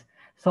voice.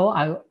 So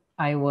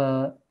I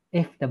will,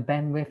 if the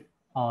bandwidth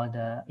or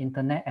the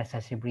internet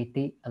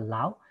accessibility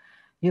allow,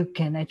 you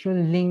can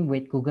actually link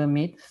with Google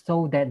Meet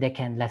so that they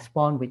can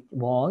respond with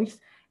voice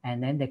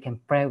and then they can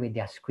play with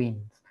their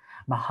screens.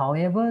 But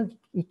however,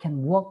 it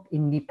can work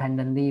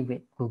independently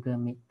with Google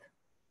Meet.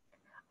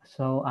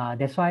 So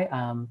that's why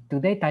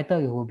today's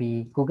title will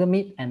be Google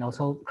Meet and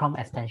also Chrome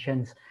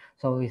extensions.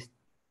 So it's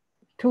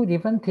two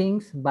different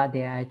things, but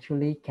they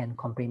actually can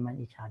complement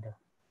each other.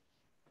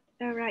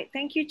 All right,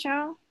 thank you,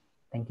 Chong.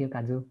 Thank you,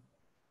 Kazu.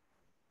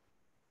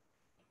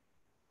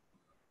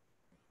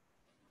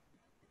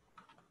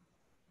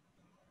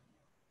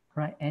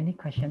 Right, any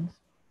questions?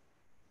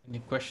 Any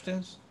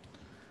questions?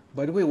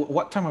 By the way,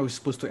 what time are we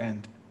supposed to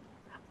end?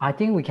 I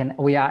think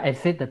we are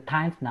exit the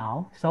times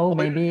now. So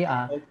maybe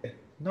okay.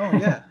 No,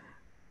 yeah.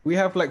 We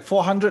have like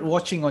 400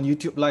 watching on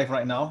YouTube live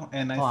right now,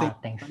 and I think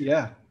thanks.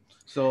 Yeah.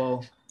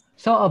 So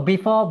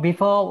before we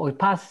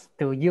pass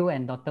to you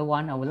and Dr.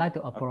 Wan, I would like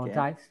to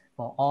apologize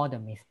for all the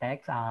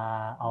mistakes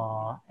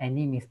or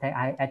any mistake.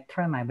 I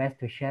try my best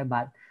to share,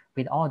 but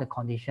with all the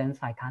conditions,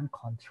 I can't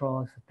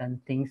control certain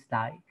things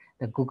like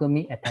the Google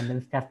Meet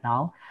attendance just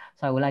now.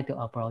 So I would like to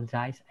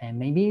apologize. And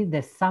maybe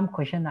there's some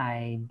question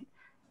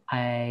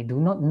I do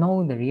not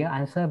know the real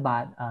answer,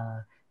 but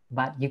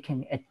you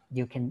can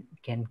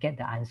get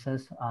the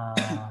answers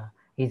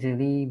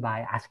easily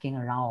by asking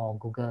around or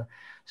Google.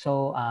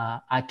 So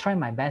I try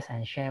my best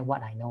and share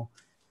what I know.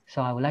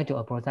 So I would like to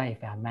apologize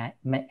if I have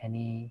made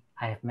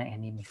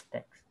any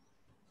mistakes.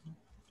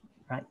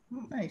 Right.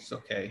 Nice.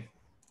 Okay.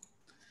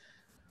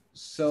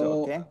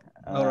 So okay.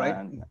 All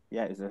right.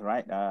 Yeah, is it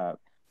right?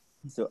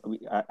 So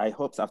I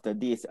hope after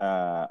this,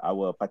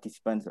 our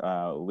participants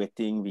are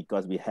waiting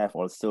because we have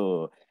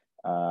also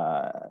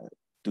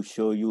to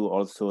show you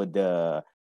also the